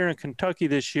bites here in Kentucky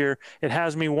this year, it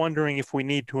has me wondering if we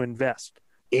need to invest.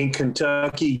 In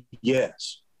Kentucky,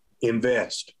 yes,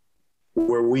 invest.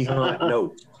 Where we hunt,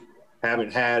 no.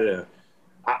 Haven't had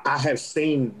I have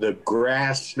seen the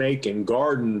grass snake and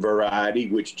garden variety,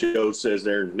 which Joe says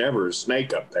there's never a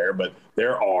snake up there, but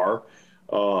there are,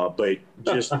 but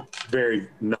just very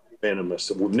not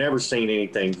venomous. We've never seen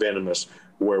anything venomous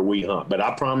where we hunt. But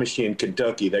I promise you in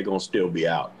Kentucky, they're going to still be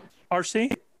out.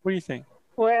 RC, what do you think?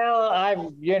 Well,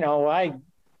 I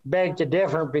beg to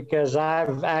differ because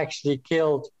I've actually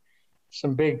killed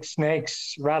some big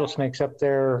snakes, rattlesnakes up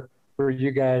there where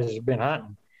you guys have been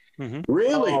hunting. Mm-hmm.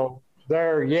 Really?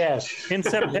 There, yes. In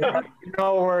September? You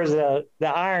know where the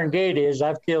Iron Gate is?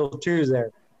 I've killed 2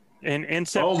 there. In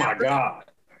September? Oh, my God.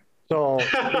 So,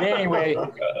 anyway,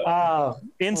 what I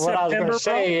was going to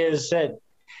say is that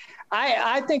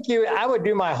I think I would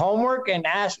do my homework and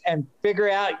ask and figure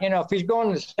out, if he's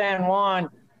going to San Juan,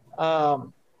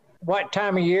 what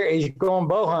time of year he's going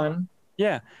bow hunting.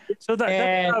 Yeah. So that's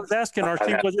what I was asking,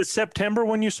 RC. Was it September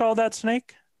when you saw that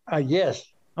snake? Yes.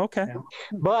 Okay.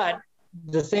 But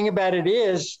the thing about it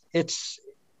is, it's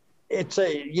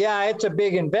a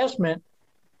big investment,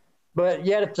 but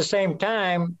yet at the same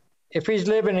time, if he's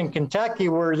living in Kentucky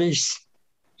where these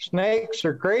snakes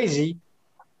are crazy,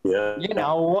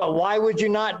 why would you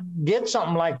not get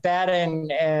something like that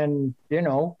and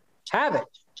have it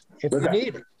if you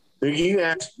need it?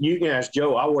 You can ask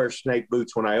Joe. I wear snake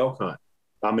boots when I elk hunt.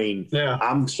 I mean,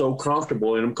 I'm so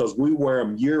comfortable in them because we wear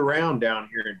them year round down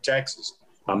here in Texas.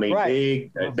 I mean,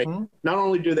 big. Mm-hmm. Not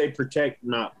only do they protect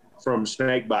not from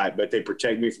snake bite, but they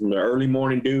protect me from the early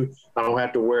morning dew. I don't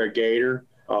have to wear a gaiter.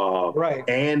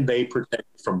 And they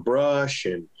protect from brush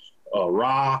and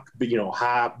rock,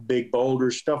 high, big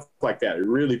boulders, stuff like that. It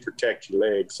really protects your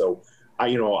legs. So, I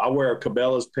wear a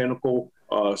Cabela's Pinnacle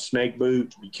snake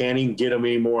boot. You can't even get them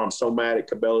anymore. I'm so mad at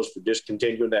Cabela's for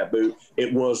discontinuing that boot.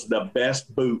 It was the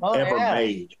best boot ever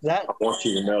made. I want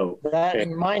you to know. That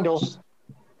and Mindles.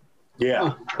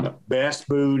 Yeah, best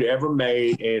food ever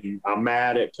made, and I'm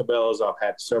mad at Cabela's. I've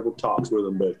had several talks with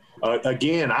them, but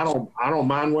again, I don't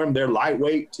mind wearing them. They're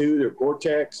lightweight too. They're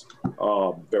Gore-Tex.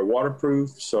 They're waterproof.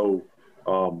 So,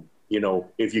 you know,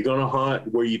 if you're going to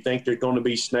hunt where you think there's going to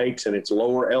be snakes and it's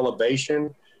lower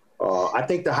elevation, I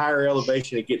think the higher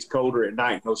elevation it gets colder at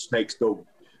night. Those snakes go,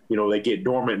 you know, they get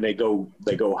dormant and they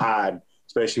go hide,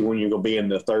 especially when you're going to be in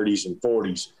the 30s and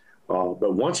 40s.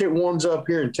 But once it warms up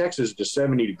here in Texas to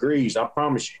 70 degrees, I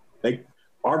promise you,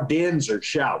 our dens are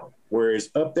shallow. Whereas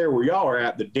up there where y'all are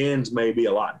at, the dens may be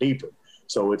a lot deeper.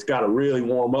 So it's got to really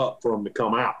warm up for them to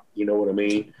come out. You know what I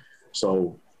mean?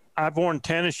 So I've worn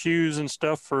tennis shoes and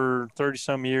stuff for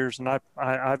 30-some years, and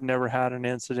I've never had an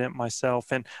incident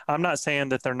myself. And I'm not saying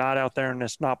that they're not out there and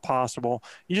it's not possible.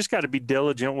 You just got to be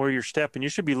diligent where you're stepping. You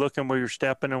should be looking where you're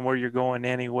stepping and where you're going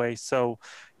anyway. So,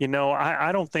 you know,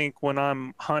 I don't think when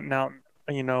I'm hunting out,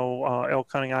 you know,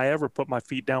 elk hunting, I ever put my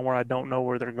feet down where I don't know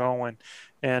where they're going.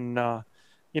 And,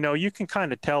 you know, you can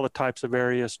kind of tell the types of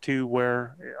areas too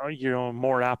where you're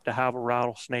more apt to have a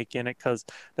rattlesnake in it, because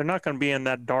they're not going to be in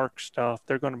that dark stuff.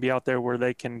 They're going to be out there where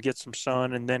they can get some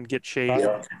sun and then get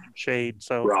shade.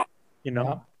 So, you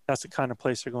know, that's the kind of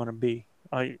place they're going to be.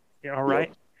 All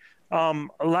right.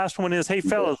 Last one is, hey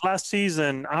fellas, last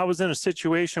season I was in a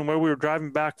situation where we were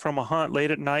driving back from a hunt late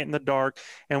at night in the dark,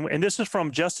 and this is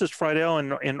from Justice Friedel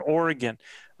in Oregon.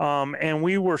 And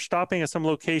we were stopping at some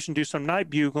location, do some night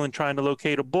bugling, trying to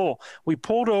locate a bull. We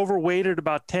pulled over, waited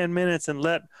about 10 minutes, and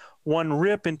let one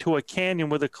rip into a canyon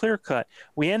with a clear cut.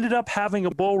 We ended up having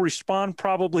a bull respawn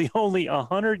probably only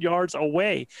 100 yards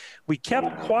away. We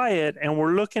kept quiet and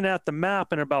we're looking at the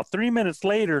map, and about 3 minutes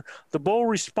later, the bull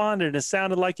responded and it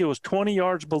sounded like it was 20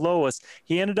 yards below us.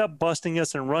 He ended up busting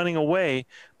us and running away.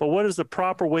 But what is the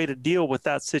proper way to deal with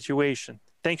that situation?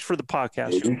 Thanks for the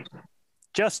podcast.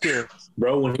 Justice.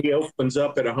 Bro, when he opens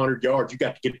up at 100 yards, you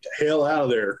got to get the hell out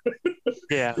of there.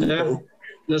 Yeah.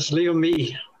 Just leave him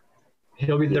be.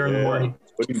 He'll be there in the morning.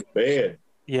 Put him to bed.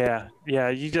 Yeah.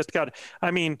 You just got to, I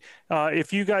mean,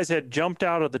 if you guys had jumped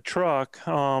out of the truck,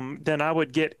 then I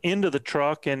would get into the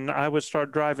truck and I would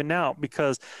start driving out,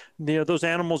 because those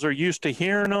animals are used to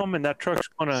hearing them, and that truck's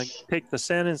going to take the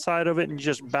scent inside of it, and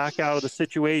just back out of the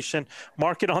situation.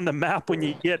 Mark it on the map when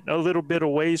you get a little bit of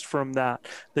ways from that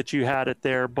you had it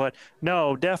there. But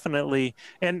no, definitely.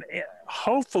 And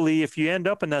hopefully if you end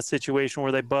up in that situation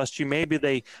where they bust you, maybe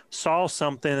they saw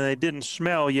something and they didn't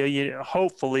smell you,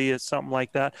 hopefully it's something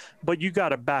like that, but you got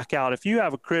to back out. If you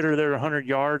have a critter there 100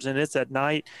 yards and it's at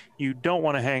night, you don't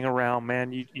want to hang around,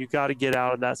 man. You got to get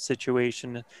out of that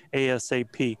situation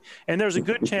ASAP. And there's a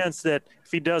good chance that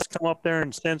if he does come up there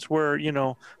and sense where,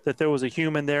 that there was a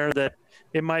human there, that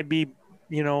it might be,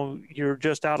 you're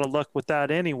just out of luck with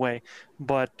that anyway.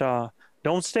 But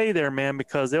don't stay there, man,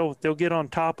 because they'll get on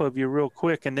top of you real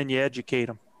quick, and then you educate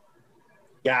them.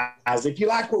 Guys, if you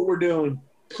like what we're doing,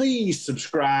 please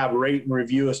subscribe, rate, and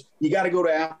review us. You got to go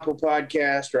to Apple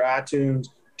Podcast or iTunes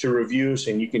to review us,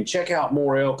 and you can check out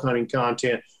more elk hunting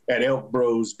content at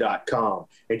ElkBros.com.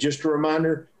 And just a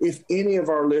reminder, if any of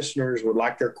our listeners would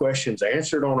like their questions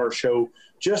answered on our show,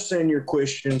 just send your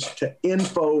questions to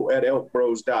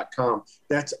info@ElkBros.com.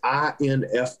 That's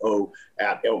INFO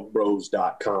at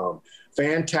ElkBros.com.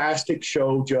 Fantastic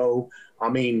show, Joe. I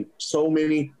mean, so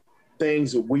many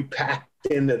things that we packed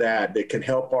into that can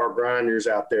help our grinders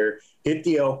out there hit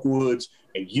the elk woods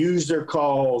and use their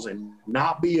calls and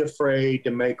not be afraid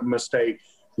to make a mistake.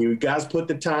 You guys put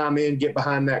the time in, get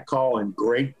behind that call, and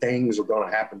great things are going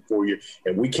to happen for you.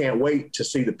 And we can't wait to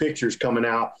see the pictures coming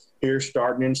out here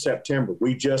starting in September.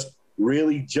 We just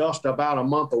about a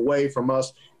month away from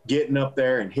us getting up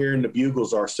there and hearing the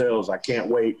bugles ourselves. I can't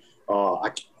wait.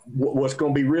 What's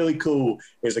going to be really cool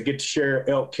is I get to share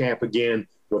elk camp again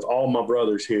with all my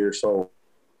brothers here. So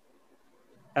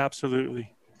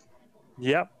absolutely.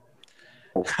 Yep.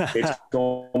 It's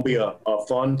going to be a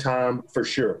fun time for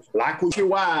sure. Like with your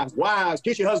wives,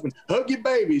 kiss your husband, hug your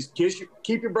babies,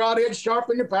 keep your broadhead sharp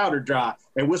and your powder dry.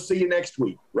 And we'll see you next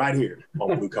week right here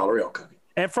on Blue Collar Elk Hunting.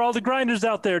 And for all the grinders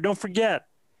out there, don't forget,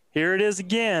 here it is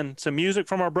again, some music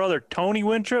from our brother Tony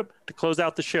Wintrip to close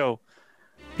out the show.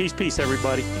 Peace,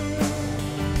 everybody.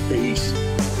 Peace.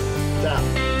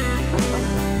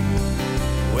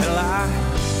 Well, I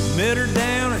met her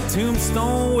down at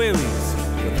Tombstone Willie's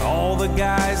with all the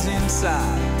guys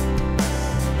inside,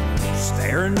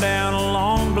 staring down a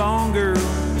long blonde girl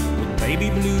with baby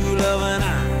blue loving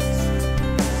eyes.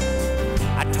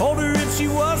 I told her if she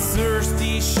was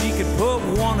thirsty, she could put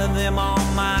one of them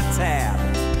on my tab.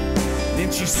 Then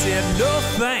she said, no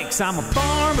thanks, I'm a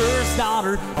farmer's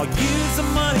daughter, I'll use the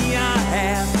money I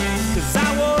have. 'Cause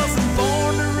I wasn't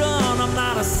born to run, I'm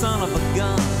not a son of a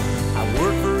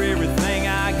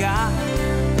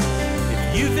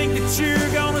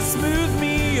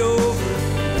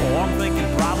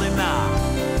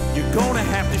You're gonna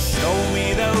have to show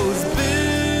me those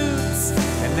boots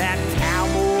and that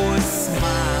cowboy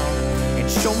smile,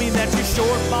 and show me that your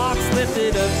short box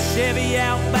lifted up Chevy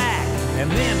Outback.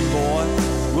 And then, boy,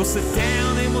 we'll sit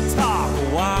down and we'll talk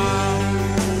a while.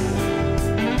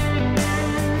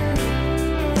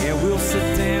 Yeah, we'll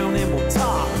sit down and we'll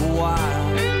talk a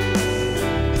while.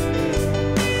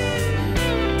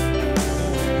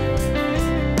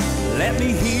 Let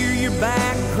me hear your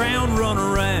background run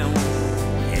around,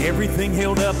 everything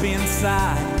held up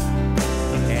inside.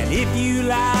 And if you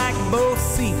like both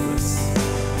Cephas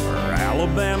or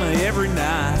Alabama every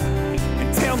night,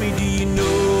 and tell me, do you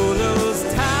know those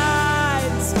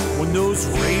tides when those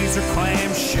razor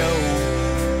clams show?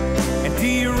 And do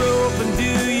you rope and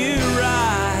do you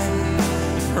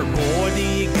ride, or boy, do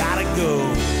you gotta go?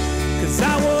 'Cause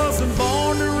I wasn't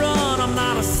born to run, I'm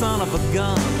not a son of a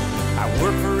gun. I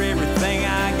work for everything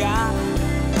I got,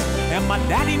 and my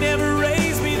daddy never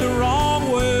raised me the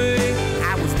wrong way.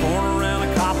 I was born around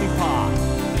a coffee pot.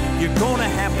 You're gonna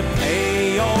have to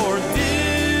pay your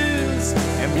dues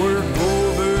and work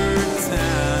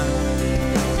overtime,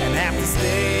 and have to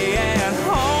stay at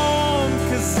home,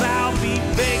 'cause I'll be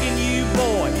begging you,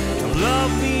 boy, to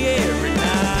love me every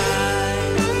night.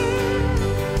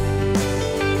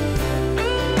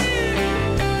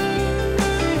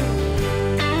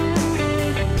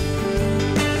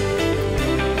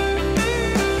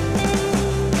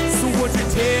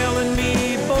 Telling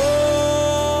me,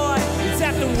 boy, is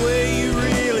that the way you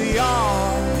really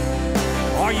are?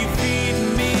 Are you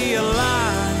feeding me a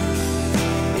line?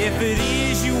 If it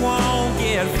is, you won't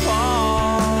get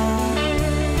far.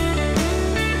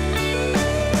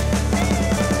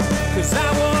 'Cause I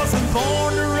wasn't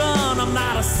born to run, I'm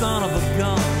not a son of a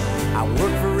gun. I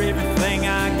work for everything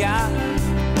I got,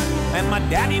 and my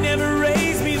daddy never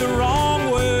raised me the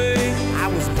wrong way. I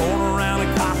was born around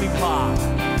a coffee pot.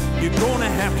 You're gonna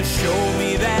have to show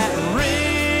me that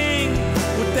ring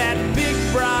with that big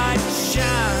bright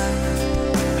shine,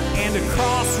 and a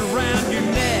cross around your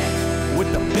neck with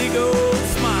a big old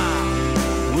smile.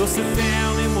 We'll sit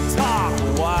down and we'll talk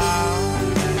a while.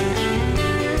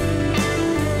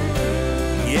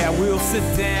 Yeah, we'll sit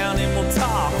down and we'll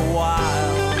talk a